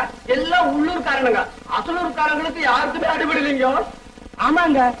அடிபட்டவங்க எல்லாம் உள்ளூர்காரனுங்க. அசலூர்காரங்களுக்கு யாருக்குமே அடிபடலைங்க.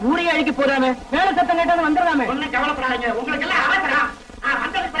 ஆமாங்க, ஊரே அழிக்க போறாமே. மேல சத்தம் கேட்டாலும் வந்துடுறாமே. ஒன்னும் கவலைப்படாதீங்க, உங்களுக்கு எல்லாம் அவசரம்.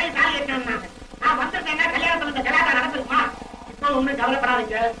 வந்தது பிறகு தாலி கட்டணும். நான் வந்திருக்கேங்க, கல்யாணத்துல இந்த கல்யாணம் நடந்திருக்குமா? இப்போ ஒன்னும்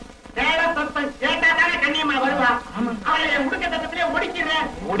கவலைப்படாதீங்க. மேல சத்தம் கேட்டா தானே கண்ணியம்மா வருவா. அவளை உடுக்க தத்தத்திலே ஒடுக்கிறேன்.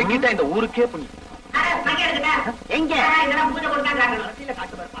 ஒடுக்கிட்டா இந்த ஊருக்கே புண்ணு. எங்க பூஜை கொடுத்தா காட்டணும்.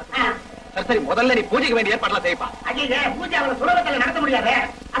 சரி, முதல்ல நீ பூஜைக்கு வேண்டிய ஏற்பாடுலாம் செய்யப்பா. ஐயா, பூஜை அவளை சுலபத்துல நடத்த முடியாது.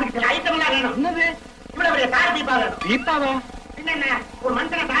 அதுக்கு சில ஐட்டம் எல்லாம் வேணும். என்னது? இவ்வளவு பெரிய தாய் தீபா வேணும். தீபாவா? என்ன, ஒரு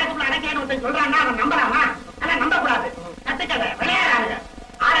மனுஷனை தாயத்துக்குள்ள அடைக்கணும் சொல்றான்னா அவன் நம்பலாமா? அதெல்லாம் நம்ப கூடாது. கத்துக்கதை விளையாடாது.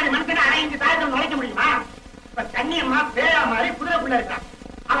 6 மனுஷனை 6 தாயத்துக்குள்ள நுழைக்க முடியுமா? இப்ப கண்ணியம்மா பேயா மாதிரி குதிரைக்குள்ள இருக்கான்.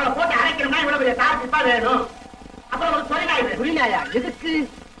 அவளை போட்டு அரைக்கணும்னா இவ்வளவு பெரிய தாய் தீபா வேணும். அப்புறம் ஒரு தொழிலாய் வேணும். தொழிலாயா? எதுக்கு?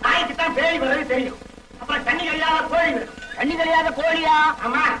 தாய்க்குத்தான் பேய் வர்றது தெரியும். அப்புறம் தண்ணி கழியாத கோழி வேணும். தண்ணி கழியாத கோழியா?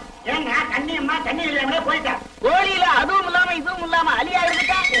 ஆமா. ஏன்னா கண்ணியம்மா தண்ணி கழியாமலே போயிட்டா. கோழியில அதுவும் இல்லாம இதுவும் இல்லாம அலியா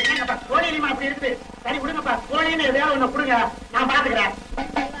இருந்துட்டா. என்னங்கப்பா கோழியிலுமா அப்படி இருக்கு? சரி விடுங்கப்பா, கோழின்னு எதையாவது ஒண்ணு கொடுங்க, நான் பாத்துக்கிறேன்.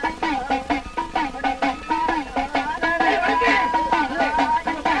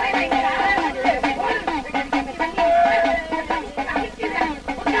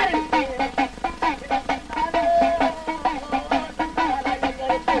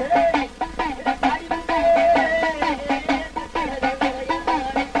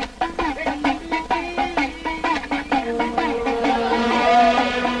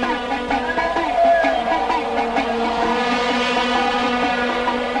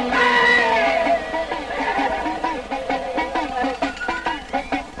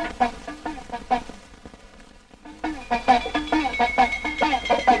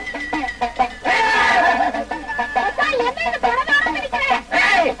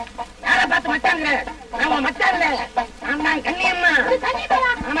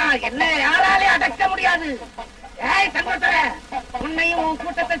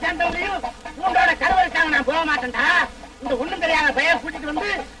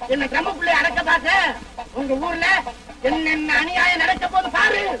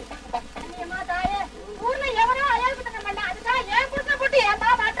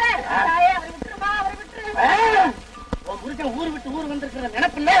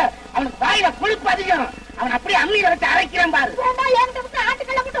 கொழுப்பு அதிகம். அவன் அப்படியே அம்மியில வச்சு அரைக்கிறேன் பாரு.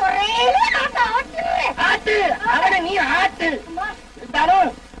 ஆட்டுக்கல்ல போட்டு ஒரே ஆட்டு அவனை நீ ஆட்டு. இருந்தாலும்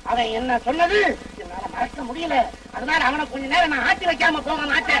அவன் என்ன சொன்னது என்னால மறக்க முடியல. அதனால அவனை கொஞ்ச நேரம் நான் ஆட்டி வைக்காம போக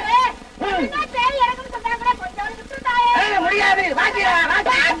மாட்டேன். முடியாது. வாசிடா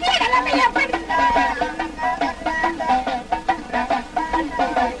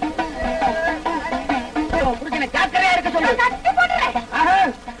புடிச்சன ஜாக்கிரதையா இருக்க சொல்லு.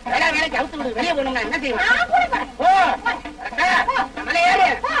 வேலைக்கு அவுத்து விடு. வெளியே போனோம்னா என்ன செய்வான்? ஓ மலை ஏறு.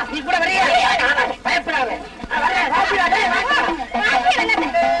 நீ கூட வரையா? பயப்படாத.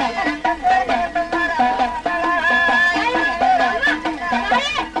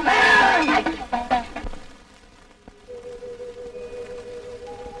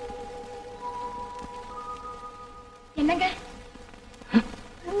 என்னங்க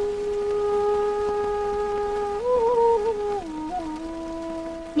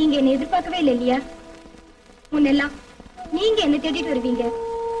நீங்க என்ன எதிர்பார்க்கவே இல்லை இல்லையா? முன்னெல்லாம் நீங்க என்ன தேடிட்டு வருவீங்க,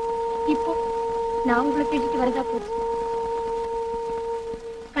 இப்போ நான் உங்களை தேடிட்டு வரதா போச்சு.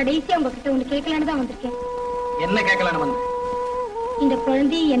 கடைசியா உங்ககிட்ட ஒண்ணு கேட்கலான்னு தான் வந்திருக்கேன். என்ன கேட்கலான்னு வந்த? இந்த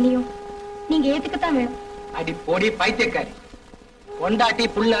குழந்தையும் என்னையும் நீங்க ஏத்துக்கத்தான் வேணும். அடி பொடி பைத்தியக்காரி. கொண்டாட்டி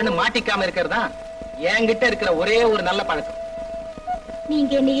புள்ளன்னு மாட்டிக்காம இருக்கிறதா என்கிட்ட இருக்கிற ஒரே ஒரு நல்ல பழக்கம்.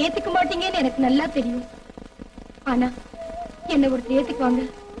 நீங்க என்ன ஏத்துக்க மாட்டீங்கன்னு எனக்கு நல்லா தெரியும். ஆனா என்ன ஒருத்தர் ஏத்துக்குவாங்க.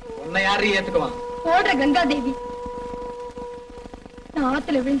 உன்னை யாரு ஏத்துக்குவான்? போடுற கங்காதேவி. நான்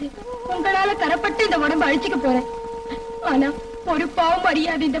ஆத்துல விழுந்து உங்களால தரப்பட்டு இந்த உடம்பு அழிச்சுக்க போறேன். ஆனா ஒரு பாவம்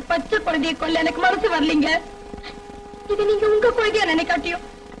அறியாது இந்த பச்சை குழந்தைய கொல்ல எனக்கு மனசு வரலீங்க. இது நீங்க உங்க குழந்தையா நினைக்காட்டியும்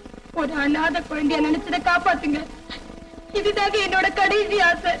ஒரு அநாத குழந்தையா நினைச்சதை காப்பாத்துங்க. இதுதாங்க என்னோட கடைசி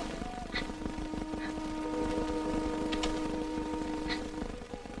ஆசை.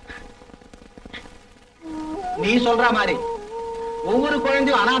 நீ சொல்ற மாதிரி ஒவ்வொரு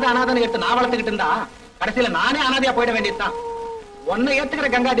குழந்தையும் அனாதை எடுத்து நான் வளர்த்துக்கிட்டு இருந்தா கடைசியில நானே அனாதையா போயிட வேண்டியதுதான். உன்னை ஏத்துக்கிற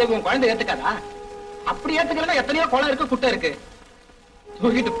கங்காதேவி உன் குழந்தை ஏத்துக்காதா? அப்படி ஏத்துக்கலன்னா எத்தனையோ குளம் இருக்கு, குட்டை இருக்கு.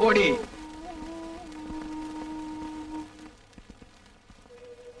 தூக்கிட்டு போடி.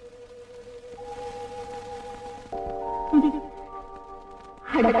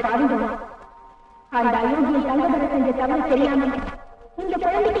 அந்த அயோக்கிய தங்கபர செஞ்ச தவறு தெரியாம இந்த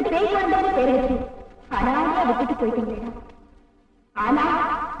குழந்தைக்கு பேய் வந்தாலும் பேர் வச்சு அனாதையா விட்டுட்டு போயிட்டீங்க. ஆனா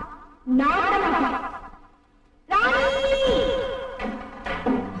நான்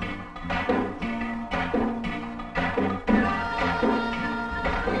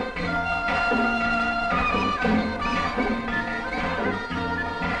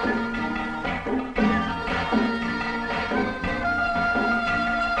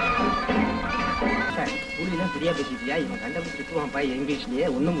சரியா பேசிட்டியா? இவன் கண்டபடி திட்டுவான் பாய் இங்கிலீஷ்லயே,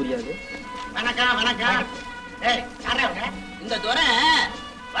 ஒண்ணும் புரியாது. வணக்கம் வணக்கம். இந்த துரை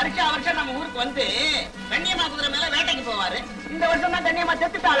வருஷம் நம்ம ஊருக்கு வந்து கண்ணியம்மா குதிரை மேல வேட்டைக்கு போவாரு. இந்த வருஷம் தான் கண்ணியம்மா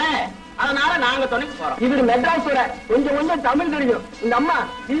செத்துட்டாளே, அதனால நாங்க துணைக்கு போறோம். இவரு மெட்ராஸ் கொஞ்சம் கொஞ்சம் தமிழ் தெரியும். இந்த அம்மா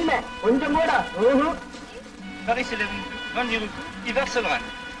இல்ல கொஞ்சம் கூட. Paris, c'est le venir il va se loin.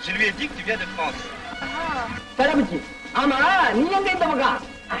 Je lui ai dit que tu viens de France. சரபிச்சி. ஆமா, நீ எங்க இந்த பக்கம்?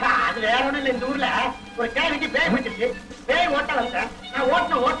 அது வேற ஒண்ணும் இல்ல. இந்த ஊர்ல ஒரு கேள்விக்கு பேய் பிடிச்சிருச்சு. பேய் ஓட்ட வந்தேன். நான்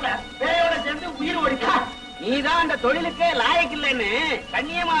ஓட்டல பேயோட சேர்ந்து உயிர் ஓடிக்க. நீதான் அந்த தொழிலுக்கே லாயக்கு இல்லைன்னு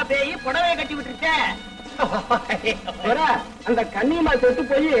கண்ணியம்மா பேய் புடவை கட்டி விட்டுருச்சே. அந்த கண்ணியம்மா செத்து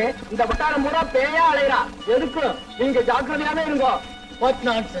போய் இந்த வட்டாரம் பூரா பேயா அலையறா. எதுக்கும் நீங்க ஜாக்கிரதையாவே இருங்கோ. What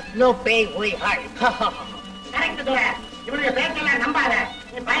nonsense? No pain, we hide. Correct துரை. இவனுடைய பேச்செல்லாம் நம்பாத.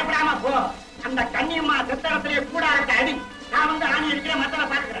 நீ பயப்படாம போ. அந்த கண்ணியம்மா செத்தரத்திலே கூட இருக்க அடி. நான் வந்து ஆணி இருக்கிற மத்தல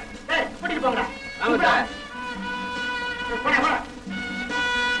பாத்துக்கிறேன். கூட்டிட்டு போங்கடா. போடா.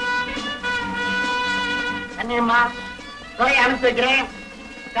 கண்ணியம்மா துறையை அனுப்பி வைக்கிறேன்.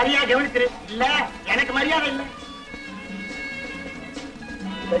 சரியா கவனிச்சிரு. இல்ல எனக்கு மரியாதை இல்ல.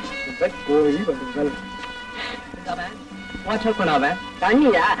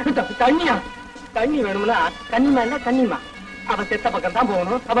 தண்ணி வேணும்னா கண்ணிமா இல்ல கண்ணிமா. அவ செத்த பக்கம் தான்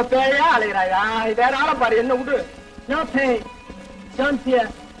போகணும். அவ பேயா அலைகிறாயா? வேற ஆள பாரு. என்ன விடு.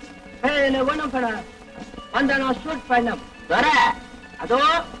 அதோ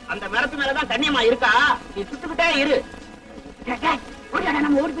அந்த மரத்து மேலதான் கண்ணியம்மா இருக்கா. நீ சுட்டுக்கிட்டே இரு.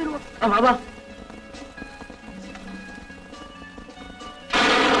 நம்ம ஓடி போயிருவோம். ஆமா.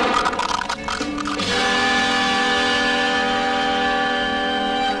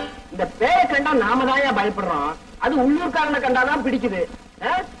 இந்த பேரை கண்டா நாம தான் பயப்படுறோம். அது உள்ளூர்காரனை கண்டாதான் பிடிக்குது.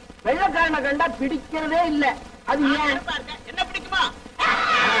 வெள்ளக்காரனை கண்டா பிடிக்கிறதே இல்ல. அது ஏன்? என்ன பிடிக்குமா?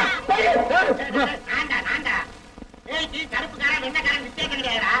 கருப்புக்காரன் வெள்ளக்காரன் வித்தியாசம்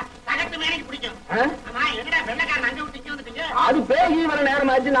கிடையாதா? சகத்து மேலைக்கு பிடிக்கும். ஆமா, எங்கடா வெள்ளக்காரன் அங்க விட்டு வந்துட்டீங்க? அது பேய் வர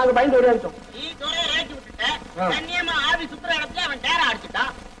நேரம் ஆச்சு. நாங்க பயந்து ஓடி வந்துட்டோம். நீ கண்ணியமா ஆவி சுத்துற இடத்துல அவன் டேரா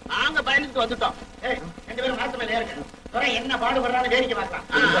அடிச்சுட்டான். நாங்க பயந்துட்டு வந்துட்டோம். 2 பேரும் மரத்து மேல ஏறுங்க. துரை என்ன பாடுபடுறான்னு வேடிக்கை பார்க்கலாம்.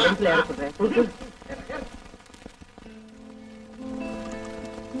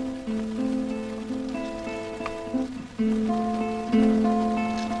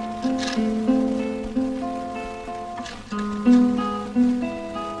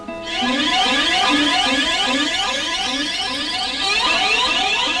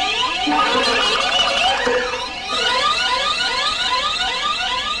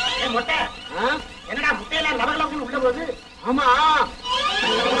 மொட்டை என்னடா முட்டையெல்லாம் லவகலவன்னு உள்ள போகுது? ஆமா,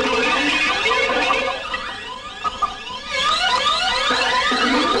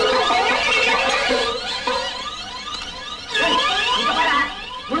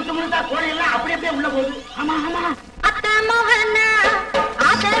 முழுக்க முழுக்கா கோழி எல்லாம் அப்படி அப்படியே உள்ள போகுது. ஆமா ஆமா. அத்தா மோகனா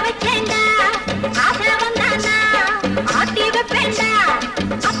ஆசை வச்சேண்டா, ஆசை வந்தானா ஆட்டி வைப்பேண்டா.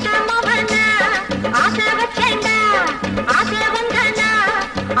 அத்தா மோகனா ஆசை வச்சேண்டா, ஆசை வந்தானா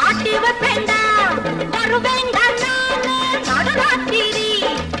ஆட்டி வைப்பேண்டா. வருவேண்டா நானு நடுராத்திரி,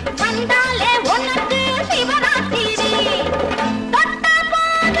 வந்தாலே உனக்கு சிவராத்திரி. தொட்டா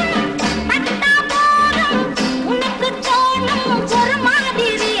போதும் பட்டா போதும் உனக்கு தோணும் ஒரு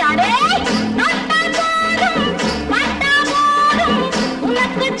மாதிரி. அடே தொட்டா போதும் பட்டா போதும்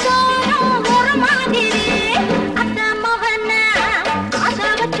உனக்கு தோணும் ஒரு மாதிரி. அத்தா மோகனா ஆசை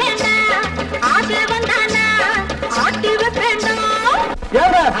வச்சேண்டா, ஆசை வந்தானா ஆட்டி வைப்பேண்டா.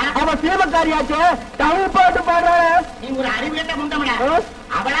 அவன் சீமக்காரியாச்சே தமிழ் பாட்டு பாடுறாரு. நீ ஒரு அறிவியட்ட முண்டமடா.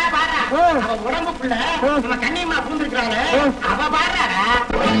 அவளா பாடுறா. அவ உடம்புக்குள்ள நம்ம கண்ணியம்மா பூந்துருக்காளே அவ பாடுறாடா.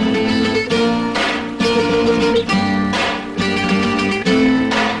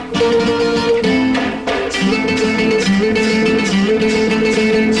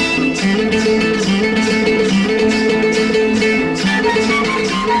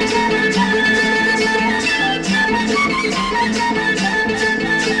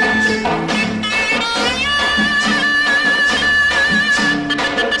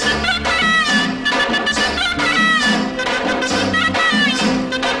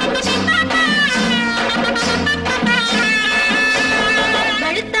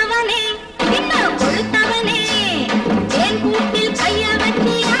 வெளுத்தவனே இன்னும் கொளுத்தவனே, என் கூட்டில் கைய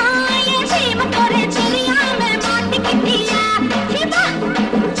வச்சியா, என் சீமக்கொரை தெரியாம மாட்டிக்கிட்டியா. சிவா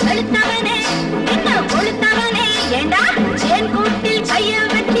வெளுத்தவனே இன்னும் கொளுத்தவனே, ஏண்டா என் கூட்டில் கைய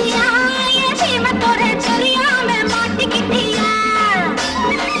வச்சியா, என் சீமக்கொரை தெரியாம மாட்டிக்கிட்டியா.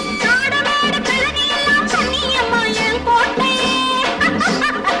 காடமேடு கழனியெல்லாம் பண்ணியம்மா என் கோட்டை,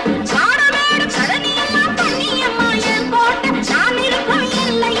 காடமேடு கழனியெல்லாம் பண்ணியம்மா என் கோட்டை. நான் இருக்கும்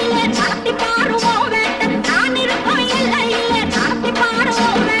எல்லையில நடத்தி பாடுவோம் வேட்டை, நான் இருக்கும் எல்லையில நடத்தி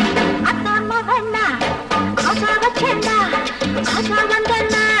பாடுவோம் வேட்டை. அத்தான் மகன்னா ஆசா வச்சேண்டா, ஆசா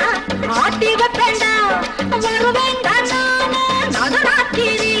வந்தன்னா ஆட்டி வைப்பேண்டா. வருவேண்டா நானு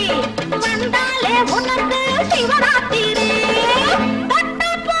நடுராத்திரி, வந்தாலே உனக்கு சிவராத்திரி.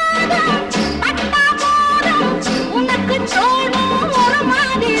 பட்டா போதும் பட்டா போதும் உனக்கு தோணும் ஒரு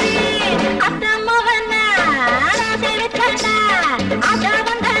மாதிரி. அத்தா மகனா ஆசை வச்சேண்டா, ஆசை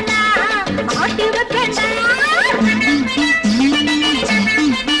வந்தன்னா ஆட்டி வைப்பேண்டா.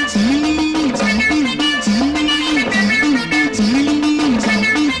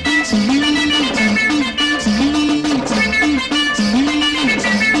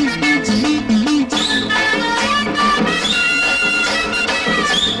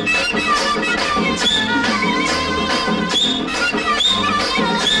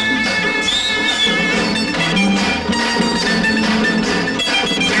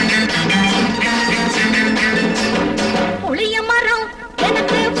 புளிய மரம்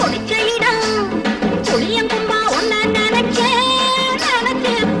எனக்கு பிடிச்ச இடம், புளியங்கும்பா உன்னை நினைச்சேன்,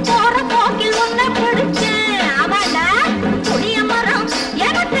 நினைச்சு போற போக்கில் உன்னை பிடிச்சேன். அவளா புளிய மரம்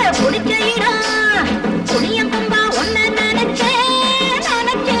எனக்கு பிடிச்ச இடம், புளியங்கும்பா உன்னை நினைச்சேன்,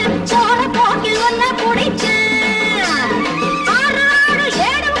 நினைச்சு போற போக்கில் உன்னை பிடிச்சேன். 6 ஆடு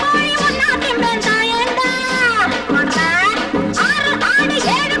 7 கோழி ஒன்னா திம்பேன் தாயேண்டா. 6 ஆடு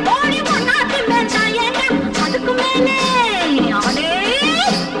 7 கோழி ஒன்னா திம்பேன் தாயேண்டா. அதுக்கு மேலே அவனே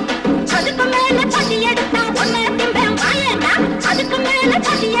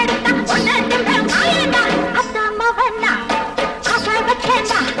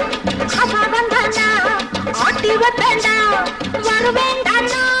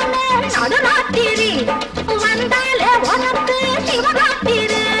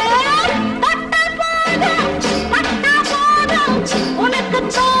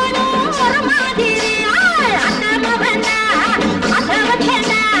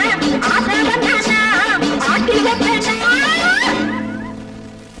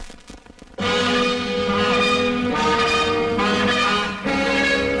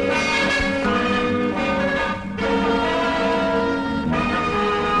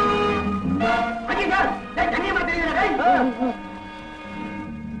தோட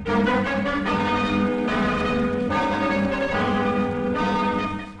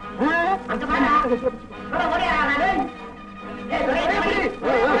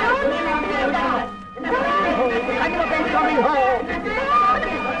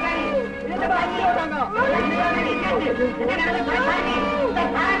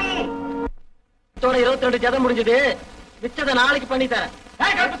 22 ஜதம் முடிஞ்சது. மிச்சத நாளைக்கு பண்ணி தரேன்.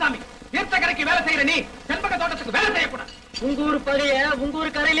 கருப்புசாமி, தீர்த்தக்கரைக்கு வேலை செய்யற நீ செண்பக தோட்டத்துக்கு வேலை செய்யக்கூடாது. உங்க ஊர் பகைய உங்க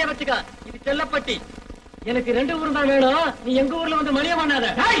ஊர் கரையிலே வச்சுக்க. இது செல்லப்பட்டி. எனக்கு 2 ஊர் தான் வேணும். நீ எங்க ஊர்ல வந்து மணிய பண்ணாத.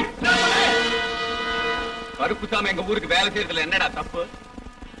 கருப்புசாமி எங்க ஊருக்கு வேலை செய்யறதுல என்னடா தப்பு?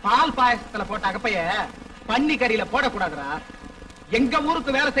 பால் பாயசத்துல போட்ட அகப்பைய பன்னி கறியில போடக்கூடாதுடா. எங்க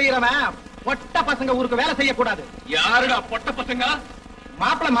ஊருக்கு வேலை செய்யறவன் பொட்ட பசங்க ஊருக்கு வேலை செய்யக்கூடாது. யாருடா பொட்ட பசங்க?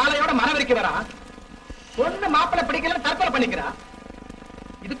 மாப்பிளை மாலையோட மனவரிக்கு வரா. பொண்ணு மாப்பிளை பிடிக்கல தற்கொலை பண்ணிக்கிறா.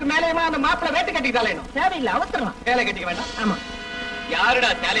 இதுக்கு மேலேயுமா அந்த மாப்பிளை வேட்டு கட்டிக்கிட்டாலே தேவையில்லை. அவசரம் சேலை கட்டிக்க வேண்டாம். ஆமா, யாருடா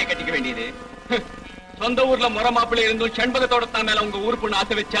சேலையை கட்டிக்க வேண்டியது? சொந்த ஊர்ல முறை மாப்பிள்ளை இருந்தும் செண்பகத்தோட மேல உங்க ஊர் பொண்ணு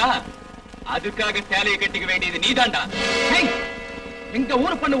ஆசை வச்சா அதுக்காக சேலையை கட்டிக்க வேண்டியது நீதான்டா. எங்க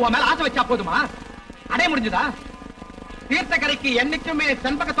ஊரு பொண்ணு உன் மேல ஆசை வச்சா போதுமா? அடைய முடிஞ்சதா? தீர்த்தக்கரைக்கு என்னைக்குமே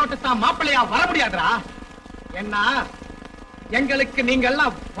செண்பக தோட்டத்தான் மாப்பிள்ளையா வர முடியாதுடா. என்ன எங்களுக்கு நீங்க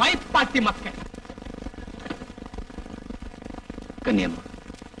எல்லாம் வாய்ப்பாட்டி மக்கள். கன்னியம்மா,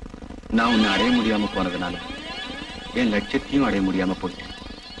 நான் உன்னை அடைய முடியாம போனதுனால என் லட்சியத்தையும் அடைய முடியாம போயிட்டேன்.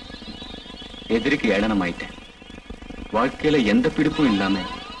 எதிரிக்கு ஏளனம் ஆயிட்டேன். வாழ்க்கையில எந்த பிடிப்பும் இல்லாம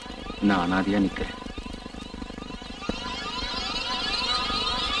நான் அனாதையா நிக்கிறேன்.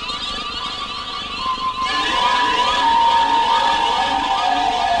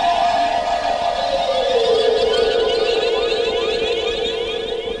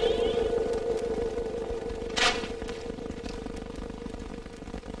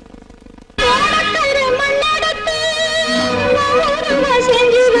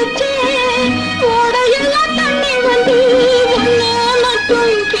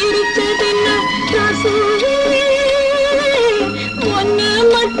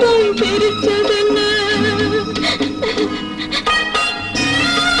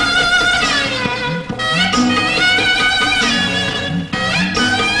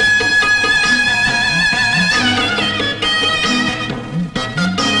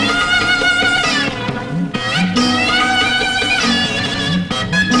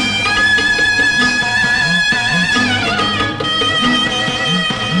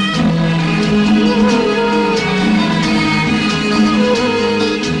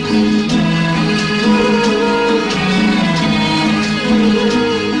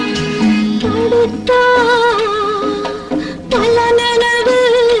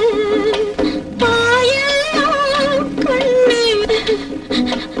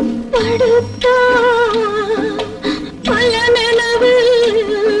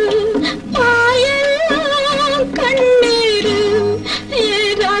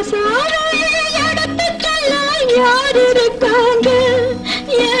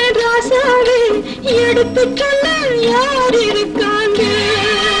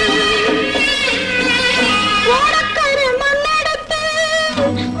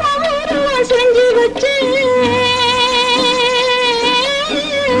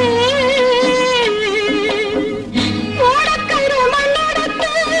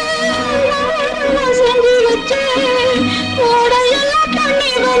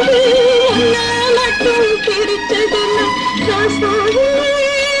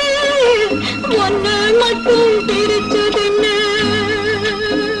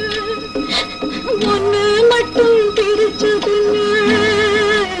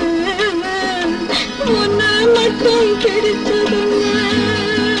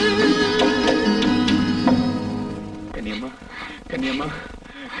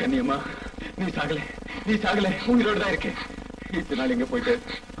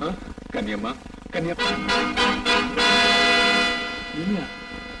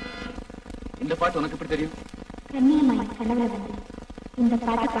 இந்த பாட்டு உனக்கு எப்படி தெரியும்? இந்த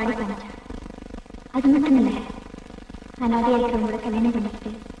பாட்டை பாடி காமிச்சா. அது மட்டும் இல்ல, அனாதையா இருக்கிறவங்கள கல்யாணம்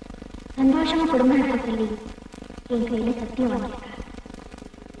பண்ணிக்கிட்டு சந்தோஷமா குடும்பம் நடத்த சொல்லி என் கையில சத்தியம் வாங்கியிருக்கா.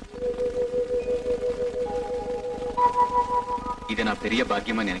 இதை நான் பெரிய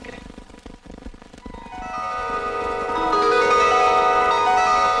பாக்கியமா நினைக்கிறேன்.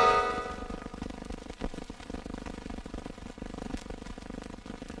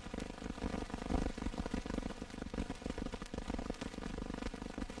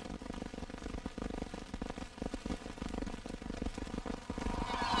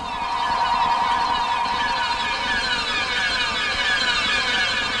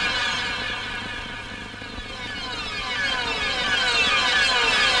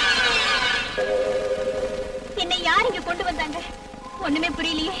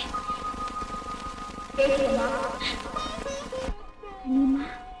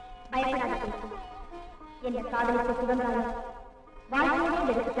 பயப்படாத. என் காதலுக்கு சுதந்திரம் வாழ்க்கையே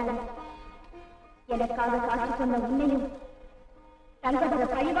எடுத்துட்டாங்க. எனக்காக காட்சி சொன்ன உன்னையும் தங்கதர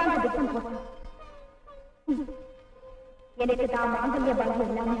பழிவாங்க திட்டம் போட்டான். எனக்கு தான் மாங்கல்ய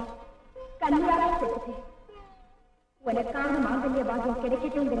பாகியம் இல்லாம கல்யாண செலுத்து. உனக்காக மாங்கல்ய பாகியம்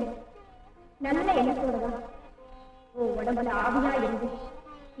கிடைக்கட்டும் நல்ல எண்ணத்தோடதான் ஓ உடம்புல ஆவியா இருந்து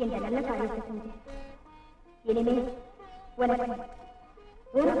என்ற நல்ல காரியத்தை செஞ்சேன். இனிமே உனக்கு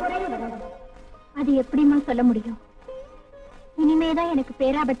ஒரு குறையும் வராது. அது எப்படிமா சொல்ல முடியும்? இனிமேதான் எனக்கு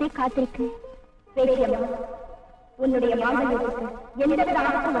பேராபத்தே காத்திருக்கு. பேசியம்மா, உன்னுடைய மாங்கல்யத்துக்கு எந்தவித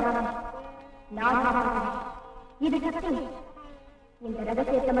ஆபத்தும் வராது. நான் இது சத்தியம். இந்த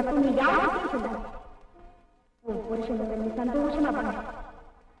ரகசியத்தை மட்டும் நீ யாருக்கும் சொல்லாத. உன் புருஷனோட நீ சந்தோஷமா பண்ண.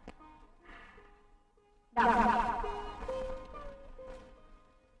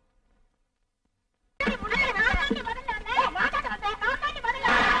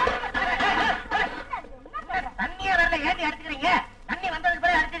 தண்ணிய வரல, ஏன் அடிச்சுக்கிறீங்க? தண்ணி வந்ததுக்கு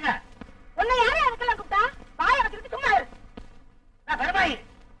பிறகு அடிச்சுங்க. உன்னை யாரையும் அதுக்கெல்லாம் கூப்பிட்டா வாய வச்சுக்கிட்டு சும்மா இரு. பெருமாய்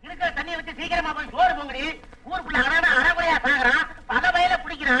இருக்கிற தண்ணியை வச்சு சீக்கிரமா போய் சோறு பொங்கடி. ஊருக்குள்ள அறகுறையா சாகுறான், பல வயல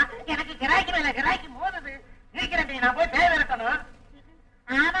பிடிக்கிறான். எனக்கு கிராய்க்கு மேல கிராய்க்கு மோதுது. இருக்கிறேன், நான் போய் பேய் விரட்டணும்.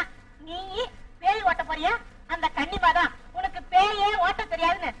 ஆமா, நீ பேய் ஓட்ட போறியா? அந்த கன்னிமாதான் உனக்கு பேயே ஓட்ட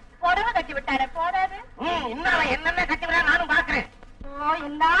தெரியாதுன்னு புடவை கட்டி விட்டாரு. போடாது இன்னும் என்னென்ன கட்டி விட நானும் பாக்குறேன். ஓ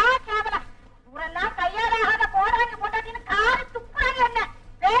என்ன கேவலம்! ஊரெல்லாம் கையாளாகாத போடாங்க போட்டாட்டின்னு காரி துப்புறாங்க. என்ன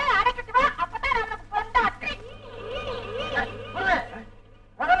பேய் அடைக்கட்டுவா? அப்பதான் நமக்கு பொண்டாட்டி.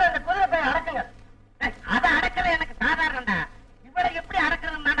 முதல்ல இந்த குதிரை பேய் அடக்குங்க. அதை அடக்கல எனக்கு சாதாரணண்டா. இவரை எப்படி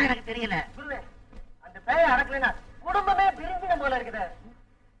அடக்கணும்னு எனக்கு தெரியல. அந்த பேயை அடக்கலன்னா குடும்பமே பிரிஞ்சின போல இருக்குது.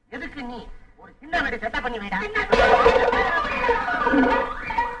 எதுக்கு நீ ஒரு சின்ன வீடு செட்டப் பண்ணி வைடா.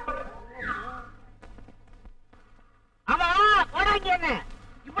 ஆமா, போடாங்க. என்ன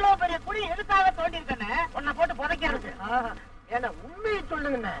இவ்வளவு பெரிய குழி எதுக்காக தோண்டி இருக்கேன்னு உன்னை போட்டு புதைக்கிறது. ஏன்னா உண்மையை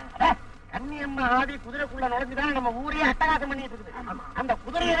சொல்லுங்க. கன்னியம்மா ஆடி குதிரைக்குள்ள நடந்துதான் நம்ம ஊரே அட்டகாசம் பண்ணிட்டு இருக்குது. அந்த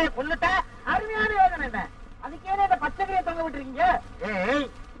குதிரையை கொண்டுட்டா அருமையான யோசனை இல்ல. அதுக்கே இந்த பச்சைக்கையை தொங்க விட்டுருக்கீங்க. ஏய்,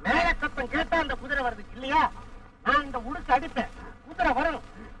 மேல சத்தம் கேட்டா அந்த குதிரை வருது இல்லையா? நான் இந்த உடுக்கு அடிப்பேன், குதிரை வரணும்.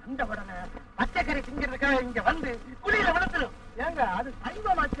 அந்த உடனே பச்சைக்கரை திங்கிறதுக்காக இங்க வந்து குழியில விழுந்துரும். ஏங்க அது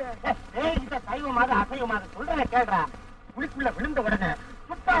சைவமாச்சு. இத சைவமாக அசைவமாக சொல்றேன் கேட்றா. குழிக்குள்ள விழுந்த உடனே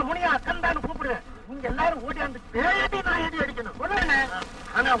சுத்தா முனியா கந்தான்னு கூப்பிடு. நீங்க எல்லாரும் ஓடி அந்த பேடி நான் ஏடி அடிக்கணும். உடனே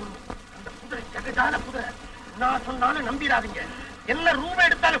ஆனா அந்த குதிரை ஜகஜான குதிரை. நான் சொன்னாலும் நம்பிடாதீங்க. என்ன ரூபாய்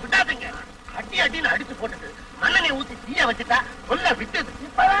எடுத்தாலும் விடாதீங்க. அடி அடின்னு அடிச்சு போட்டுட்டு மண்ணெண்ணெய் ஊத்தி தீய வச்சுட்டா சொல்ல விட்டது.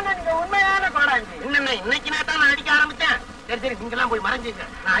 இப்பதான் நீங்க உண்மையான கோடாங்க. என்னென்ன இன்னைக்கு நான் தான் அடிக்க ஆரம்பிச்சேன். சரி சரி, நீங்க எல்லாம் போய் மறைஞ்சிங்க,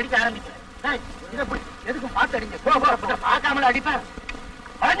 நான் அடிக்க ஆரம்பிச்சேன். இதை போய் எதுக்கும் பார்த்து அடிங்க. பார்க்காமல அடிப்பேன்.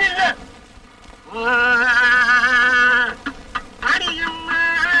 அடிங்க. அடியம்மா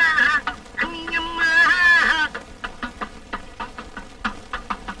அண்ணியம்மா.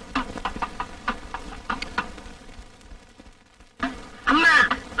 அம்மா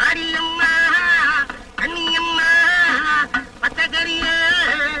அடியம்மா அண்ணியம்மா. பச்சைக்கறிய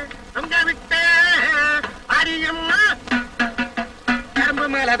தொங்க விட்ட அடியம்மா. கரும்பு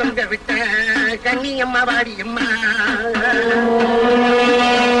மேல தொங்க விட்ட கண்ணியம்மா வாடியம்மா.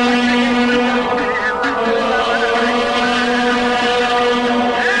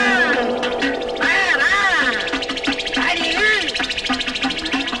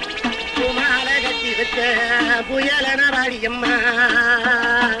 புயலன வாடியம்மா.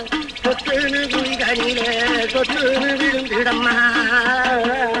 சொத்துன்னு குழிகளில சொத்துன்னு விழுந்திடம்மா.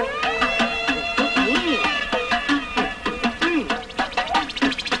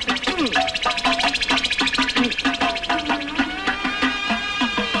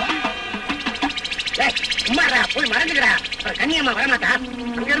 போய் மறந்துக்கிறா. கன்னியம்மா வரமாட்டா.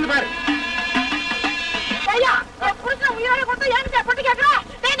 அங்க இருந்து பாரு. உயிரோட கொண்டு ஏன் போட்டு கேட்கிறோம்?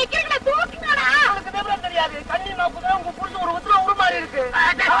 தூக்கிங்கடா. உனக்கு விவரம் தெரியாது. கன்னியம்மா குதிரை உங்க புருஷன் ஒரு உத்தரவு உருமாறி இருக்கு.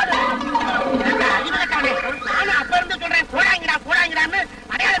 நானும் அப்ப இருந்து சொல்றேன் போடாங்கடா போடாங்கடான்னு.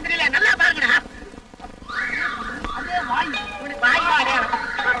 அடையாளம் தெரியல, நல்லா பாருங்கடா. அதே வாய் வாய் அடையாளம்.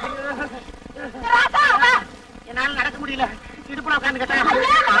 என்னால நடக்க முடியல. இடுப்புல உட்காந்து கேட்டேன்.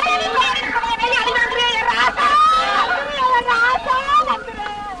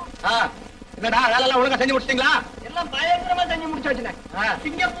 என்னடா வேலை ஒழுங்கா செஞ்சு முடிச்சிட்டீங்களா? எல்லாம் பயங்கரமா செஞ்சு முடிச்சாச்சுனே.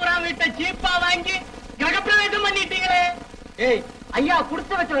 சிங்கப்பூரா வீட்டை சீப்பா வாங்கி கிரகப்பிரவேசம் பண்ணிட்டீங்களே. ஏய், ஐயா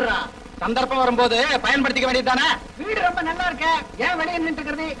குடுத்து வச்சு வர்றா. சந்தர்ப்பம் வரும்போது பயன்படுத்திக்க வேண்டியதுதானே? வீடு ரொம்ப நல்லா இருக்க, ஏன் வெளியே நின்று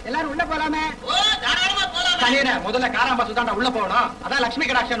இருக்கிறது? எல்லாரும் உள்ள போலாமே. கண்ணீர முதல்ல காராம்பசு தாண்டா உள்ள போகணும். அதான் லட்சுமி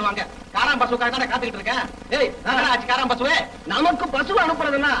கடாட்சன் வாங்க. காராம்பசுக்காக தானே காத்துக்கிட்டு இருக்கேன். ஏய், ஆச்சு காராம்பசுவே. நமக்கு பசு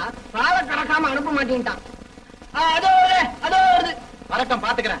அனுப்புறதுன்னா சாலை கடக்காம அனுப்ப மாட்டேன்ட்டான். அதோ அதோ வருது. வரட்டும்,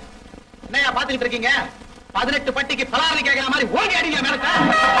 பாத்துக்கிறேன். என்னையா பாத்துக்கிட்டு இருக்கீங்க? 18 பட்டிக்கு பலாரணி கேட்கிற மாதிரி ஓடி அடிங்க மேல.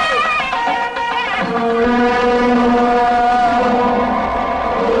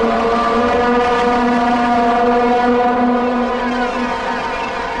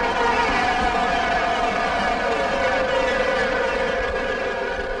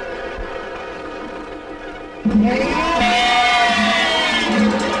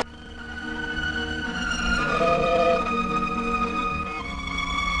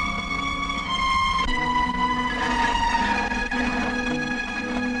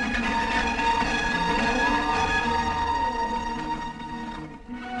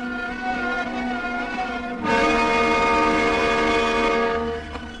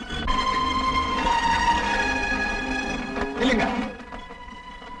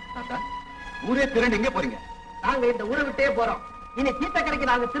 ஊரே திரண்டு எங்க போறீங்க? நாங்க இந்த ஊரை விட்டே போறோம். இனி தீர்த்தக்கரைக்கு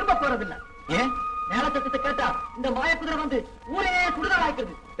நாங்க திரும்ப போறதில்லை. ஏன்? மேல சத்தத்தை கேட்டா இந்த மாயக்குதிரை வந்து ஊரே சுடுதல்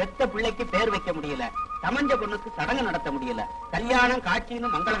ஆக்குது. பெத்த பிள்ளைக்கு பேர் வைக்க முடியல, சமஞ்ச பொண்ணுக்கு சடங்கு நடத்த முடியல, கல்யாணம்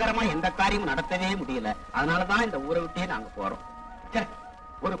காட்சின்னு மங்களகரமா எந்த காரியமும் நடத்தவே முடியல. அதனாலதான் இந்த ஊரை விட்டே நாங்க போறோம்.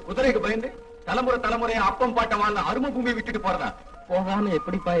 ஒரு குதிரைக்கு பயந்து தலைமுறை தலைமுறையா அப்பம் பாட்ட வாழ்ந்த அரும பூமியை விட்டுட்டு போறதா? போகாம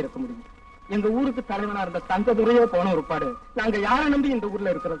எப்படிப்பா இருக்க முடியும்? எங்க ஊருக்கு தலைவனா இருந்த தங்கதுரையே போன ஒருபாடு நாங்க யாரை நம்பி இந்த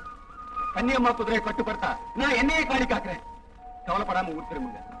ஊர்ல இருக்கிறோம்? கன்னியம்மா குதிரையை கட்டுப்படுத்தா நான் என்னையே காணி காக்குறேன். கவலைப்படாம ஊர்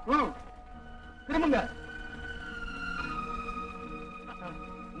திரும்புங்க. திரும்புங்க.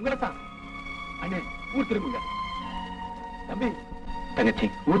 உங்களைத்தான் அண்ணே, ஊர் திரும்புங்க. தம்பி, தங்கச்சி,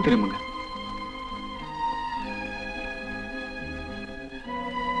 ஊர் திரும்புங்க.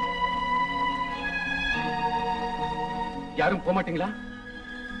 யாரும் போக மாட்டீங்களா?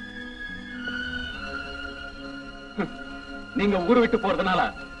 நீங்க ஊர் விட்டு போறதுனால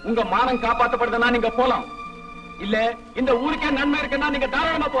உங்க மானம் காப்பாற்றப்படுதுன்னா நீங்க போலாம். இல்ல இந்த ஊருக்கே நன்மை இருக்குன்னா நீங்க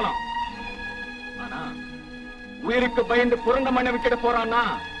தாராளமா போலாம். ஆனா உயிருக்கு பயந்து புரண்ட மண்ணை விட்டுட்டு போறான்னா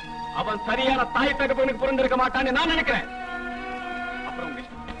அவன் சரியான தாய் தகப்பனுக்கு புரண்டிருக்க மாட்டான்னு நான் நினைக்கிறேன். அப்புறம் உங்க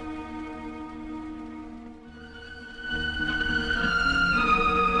இஷ்டம்.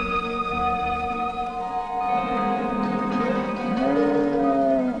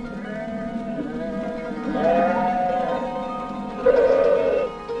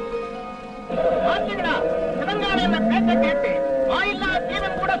 கேட்டு வாயில்லா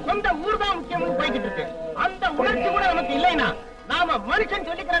ஜீவன் கூட சொந்த ஊர் தான் முக்கியம் போய்கிட்டு இருக்கு. அந்த உணர்ச்சி கூட நமக்கு இல்லைன்னா நாம மனுஷன்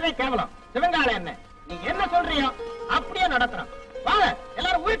சொல்லிக்கிறதே கேவலம். சிவங்கால என்ன நீ என்ன சொல்றியோ அப்படியே நடத்துறோம். வாங்க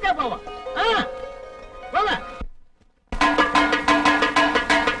எல்லாரும் ஊருக்கே போவோம். போங்க.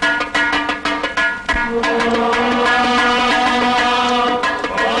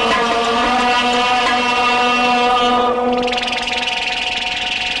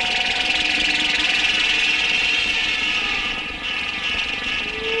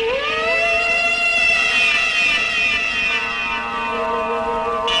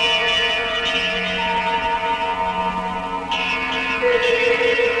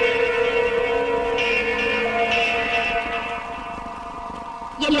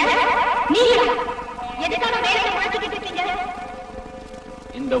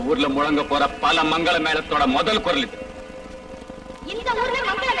 இந்த ஊர்ல முழங்க போற பல மங்கள மேளத்தோட முதல் குரல் இது. இந்த ஊர்ல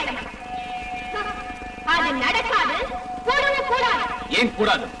மங்கள மேளம் அது நடக்காது, கூடாது. ஏன்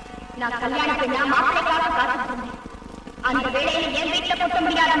கூடாது? நான் கல்யாணம் பண்ண மாப்பிள்ளைக்காக காத்திருந்தேன். அந்த வேளையில என் வீட்டுல கொட்ட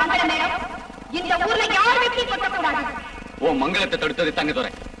முடியாத மங்கள மேளம் இந்த ஊர்ல யார் வீட்டையும் கொட்டக்கூடாது. ஓ மங்களத்தை தடுத்தது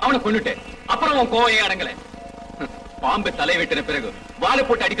தங்கதுரை, அவனை கொண்டுட்டு அப்புறம் உன் கோவையே அடங்கல. பாம்பு தலை வெட்டின பிறகு வாழை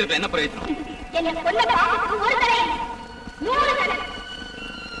போட்டு அடிக்கிறது என்ன பிரயோஜனம்? என்ன கொல்ல பாம்புக்கு ஒரு தலை 100 தலை.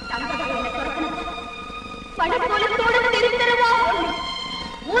 பணக்கோலத்தோடும் தெரிந்தரவா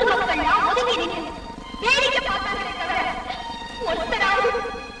ஊர் மக்கள் ஒதுங்கி நின்று வேடிக்கை பார்த்தார்களே தவிர ஒருத்தராவது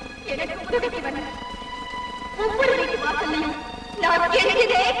எனக்கு உதவிக்கு வர ஒவ்வொரு வீட்டு வாசலையும் நான்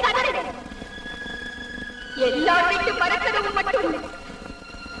எழுதினே கதறினேன். எல்லா வீட்டு மரக்கதவும் மட்டும்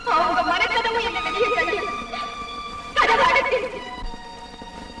அவங்க மரக்கதவும் என்ன வெளியே தள்ளி கதவு அடைத்து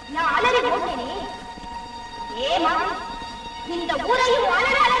நான் அலறி ஓட்டினே. ஏமா இந்த ஊரையும்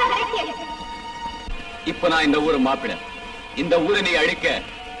அலற அலற விரட்டியது. இப்ப நான் இந்த ஊரை மாப்பிட, இந்த ஊரை நீ அழிக்க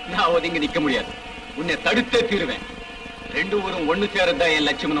நான் ஒதுங்கி நிக்க முடியாது. உன்னை தடுத்தே தீருவேன். 2 ஊரும் ஒண்ணு சேரதான் என்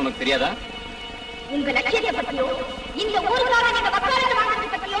லட்சியம். உனக்கு தெரியாதா? உங்க லட்சியத்தை பற்றியோ இந்த ஊருக்காக நீங்க வக்காலத்து வாங்கத்தை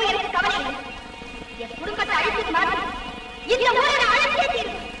பற்றியோ எனக்கு கவலை இல்லை. என் குடும்பத்தை அழிச்சது மாதிரி இந்த ஊரை அழைச்சே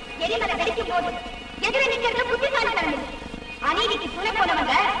தீரும். எரிமலை வெடிக்கும் போது எதிர நிக்கிறது புத்திசாலித்தனம். அநீதிக்கு துணை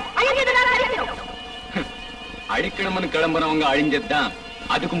போனவங்க அழிஞ்சதுதான் சரித்திரம். அழிக்கணும்னு கிளம்புறவங்க அழிஞ்சதுதான்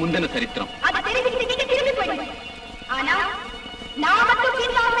அதுக்கு முந்தின சரித்திரம். அதை தெரிஞ்சுக்கிட்டு நீங்க திரும்பி போயிடுங்க. ஆனா நான் மட்டும்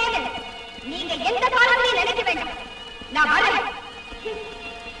தீர்வாகவே இல்லை. நீங்க எந்த காலத்திலையும் நினைக்க வேண்டாம். நான் வரேன்.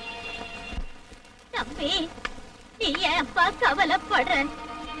 தம்பி, நீ அப்பா கவலைப்படுற?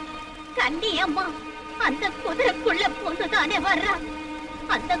 கண்ணி அம்மா அந்த குதிரைக்குள்ள பூந்துதானே வர்றா.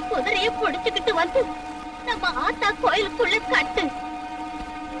 அந்த குதிரைய புடிச்சுக்கிட்டு வந்து நம்ம ஆத்தா கோயிலுக்குள்ள கட்டு.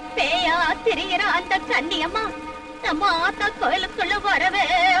 பேயா திரிகிற அந்த கண்ணியம்மா நம்ம ஆத்தா கோயிலுக்குள்ள வரவே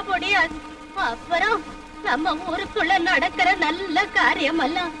முடியாது. அப்புறம் நம்ம ஊருக்குள்ள நடக்கிற நல்ல காரியம்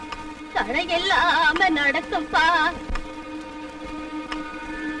எல்லாம் தடையில்லாம நடக்கும்பா.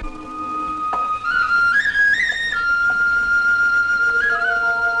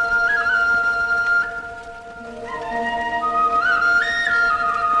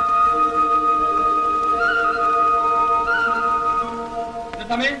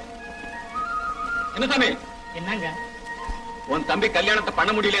 என்னங்க உன் தம்பி கல்யாணத்தை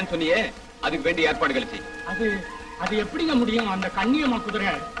பண்ண முடியலன்னு சொன்னியே, அதுக்கு வேண்டிய ஏற்பாடுகள் செய். அது எப்படிங்க முடியும்? அந்த கன்னியம்மா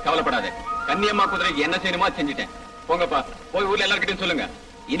குதிரை. கவலைப்படாத, கன்னியம்மா குதிரைக்கு என்ன செய்யணுமா செஞ்சுட்டேன். போங்கப்பா, போய் ஊர்ல எல்லார்கிட்டையும் சொல்லுங்க.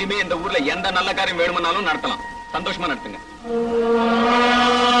 இனிமே இந்த ஊர்ல எந்த நல்ல காரியம் வேணும்னாலும் நடத்தலாம். சந்தோஷமா நடத்துங்க.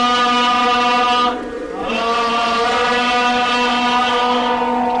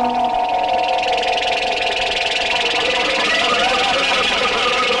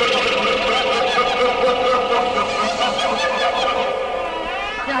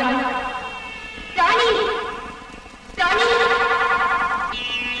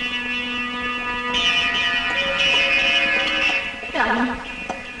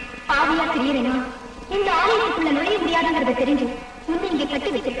 இந்த ஆலயத்துக்குள்ள நுழைய முடியாதுங்கிறத தெரிஞ்சு உன்னை இங்க கட்டி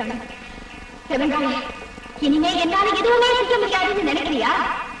வச்சிருக்காங்க. இனிமே என்னால எதுவுமே செய்ய முடியாதுன்னு நினைக்கிறியா?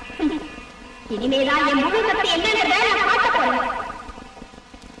 இனிமேதான் என் முழு சக்தி என்னன்னு நான் பார்க்க போறேன்.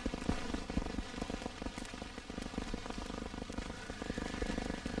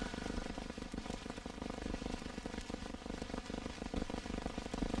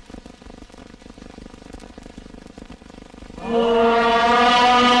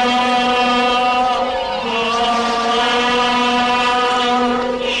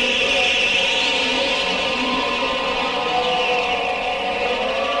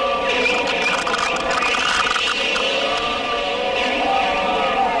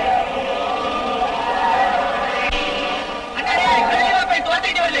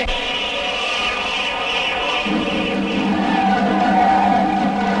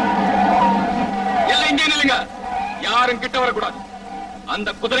 யாரும் கிட்ட வரக்கூடாது. அந்த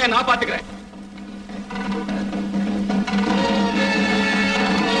குதிரையை நான் பாத்துக்கிறேன்.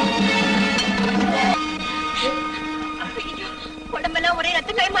 உடம்பெல்லாம் ஒரே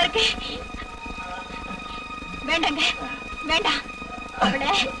ரத்த கைமா இருக்கு. வேண்டாங்க, வேண்டாம்,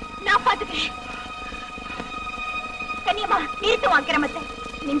 அவளை நான் பாத்துக்கிறேன். கன்னியம்மா, நிறுத்தும் அக்கிரமத்தை.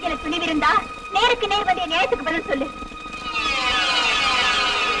 நெஞ்சில துணிவிருந்தா நேருக்கு நேர் வேண்டிய நியாயத்துக்கு பதில் சொல்லு.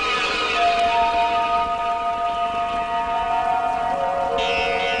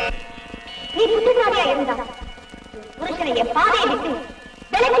 நீ புத்திசாலியா இருந்தா புருஷனை என் பாதையை விட்டு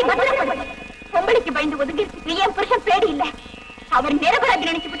விலக்கி பத்திரப்படும். பொம்பளைக்கு பயந்து ஒதுங்கிறதுக்கு என் புருஷன் பேடி இல்ல. அவர் நிரபராதி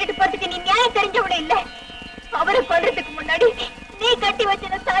நினைச்சு விட்டுட்டு போறதுக்கு நீ நியாயம் தெரிஞ்சவன இல்ல. அவரை கொல்றதுக்கு முன்னாடி நீ கட்டி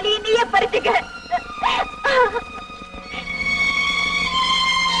வச்சின தாலியை நீயே பறிச்சுக்க.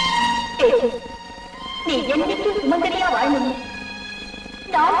 நீ என்னைக்கு சுமங்கலியா வாழணும்.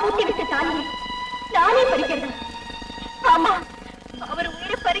 நான் ஊட்டி விட்ட தாலியை நானே பறிக்கிறேன். ஆமா, அவர்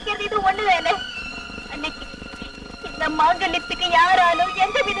உயிரை பறிக்கிறது இது ஒண்ணு வேலை. அன்னைக்கு இந்த மாங்கல்யத்துக்கு யாராலும்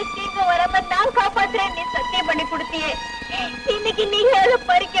எந்த வித தீங்கும் வராம நான் காப்பாத்துறேன் நீ சத்தியம் பண்ணி கொடுத்தியே. இன்னைக்கு நீ அதை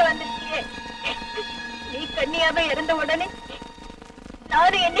பறிக்க வந்துட்டியே. நீ கன்னியாவே இருந்த உடனே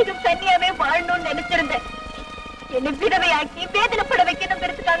நானும் என்னைக்கும் கன்னியாவே வாழணும்னு நினைச்சிருந்தேன். என்னை விதவையாக்கி வேதனைப்பட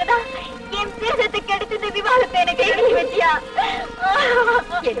வைக்கணுங்கிறதுக்காக தான் என் பேசத்துக்கு எடுத்து இந்த விவாதத்தை எனக்கு எழுதி வச்சியா?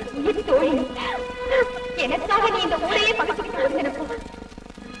 எனக்காக நீ இந்த ஊரையே பகச்சுக்கிட்டு ஒருங்கினப்போ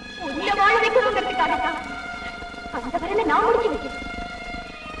உன்னை வாழ வைக்கணுங்கிறதுக்காகத்தான் அந்த வரல நான் முடிச்சு வச்சேன்.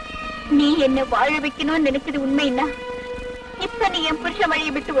 நீ என்ன வாழ வைக்கணும்னு நினைச்சது உண்மைன்னா இப்ப நீ என் புருஷ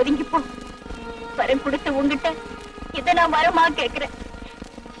வழியை விட்டு ஒதுங்கிப்போ. வரம் கொடுத்த உங்ககிட்ட இதை நான் வரமா கேட்கிறேன்.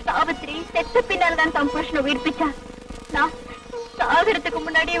 சாவித்திரி செத்த பின்னால் தான் தன் புருஷனை உயிர்ப்பிச்சா. நான் சாகரத்துக்கு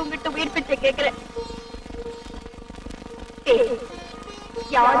முன்னாடி உங்ககிட்ட உயிர்ப்பிச்ச கேட்கிறேன்.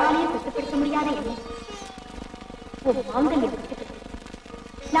 யாராலையும் சுத்தப்படுத்த முடியாத என்ன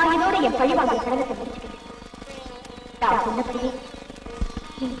நான் இதோட என் பழிவாங்க கடலத்தை முடிச்சுக்கிறேன். நான் சொன்னபடியே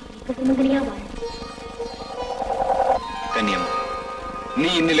சுமங்கலியா வாழ. கன்னியம்மா, நீ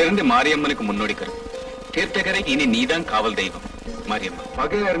இன்னிலிருந்து மாரியம்மனுக்கு முன்னோடி கரு. தீர்த்தகரைக்கு இனி நீதான் காவல் தெய்வம். மாரியம்மா,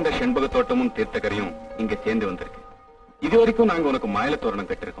 பகையா இருந்த செண்பக தோட்டமும் தீர்த்தகரையும் இங்க சேர்ந்து வந்திருக்கு. இது வரைக்கும் நாங்க உனக்கு மாயில தோரணம்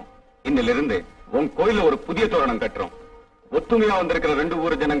கட்டிருக்கோம். இன்னிலிருந்து உன் கோயில ஒரு புதிய தோரணம் கட்டுறோம். ஒத்துமையா வந்திருக்கிற 2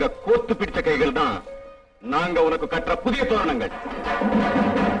 ஊர் ஜனங்க கோத்து பிடிச்ச கைகள் தான் நாங்க உனக்கு கட்டுற புதிய தோரணங்கள்.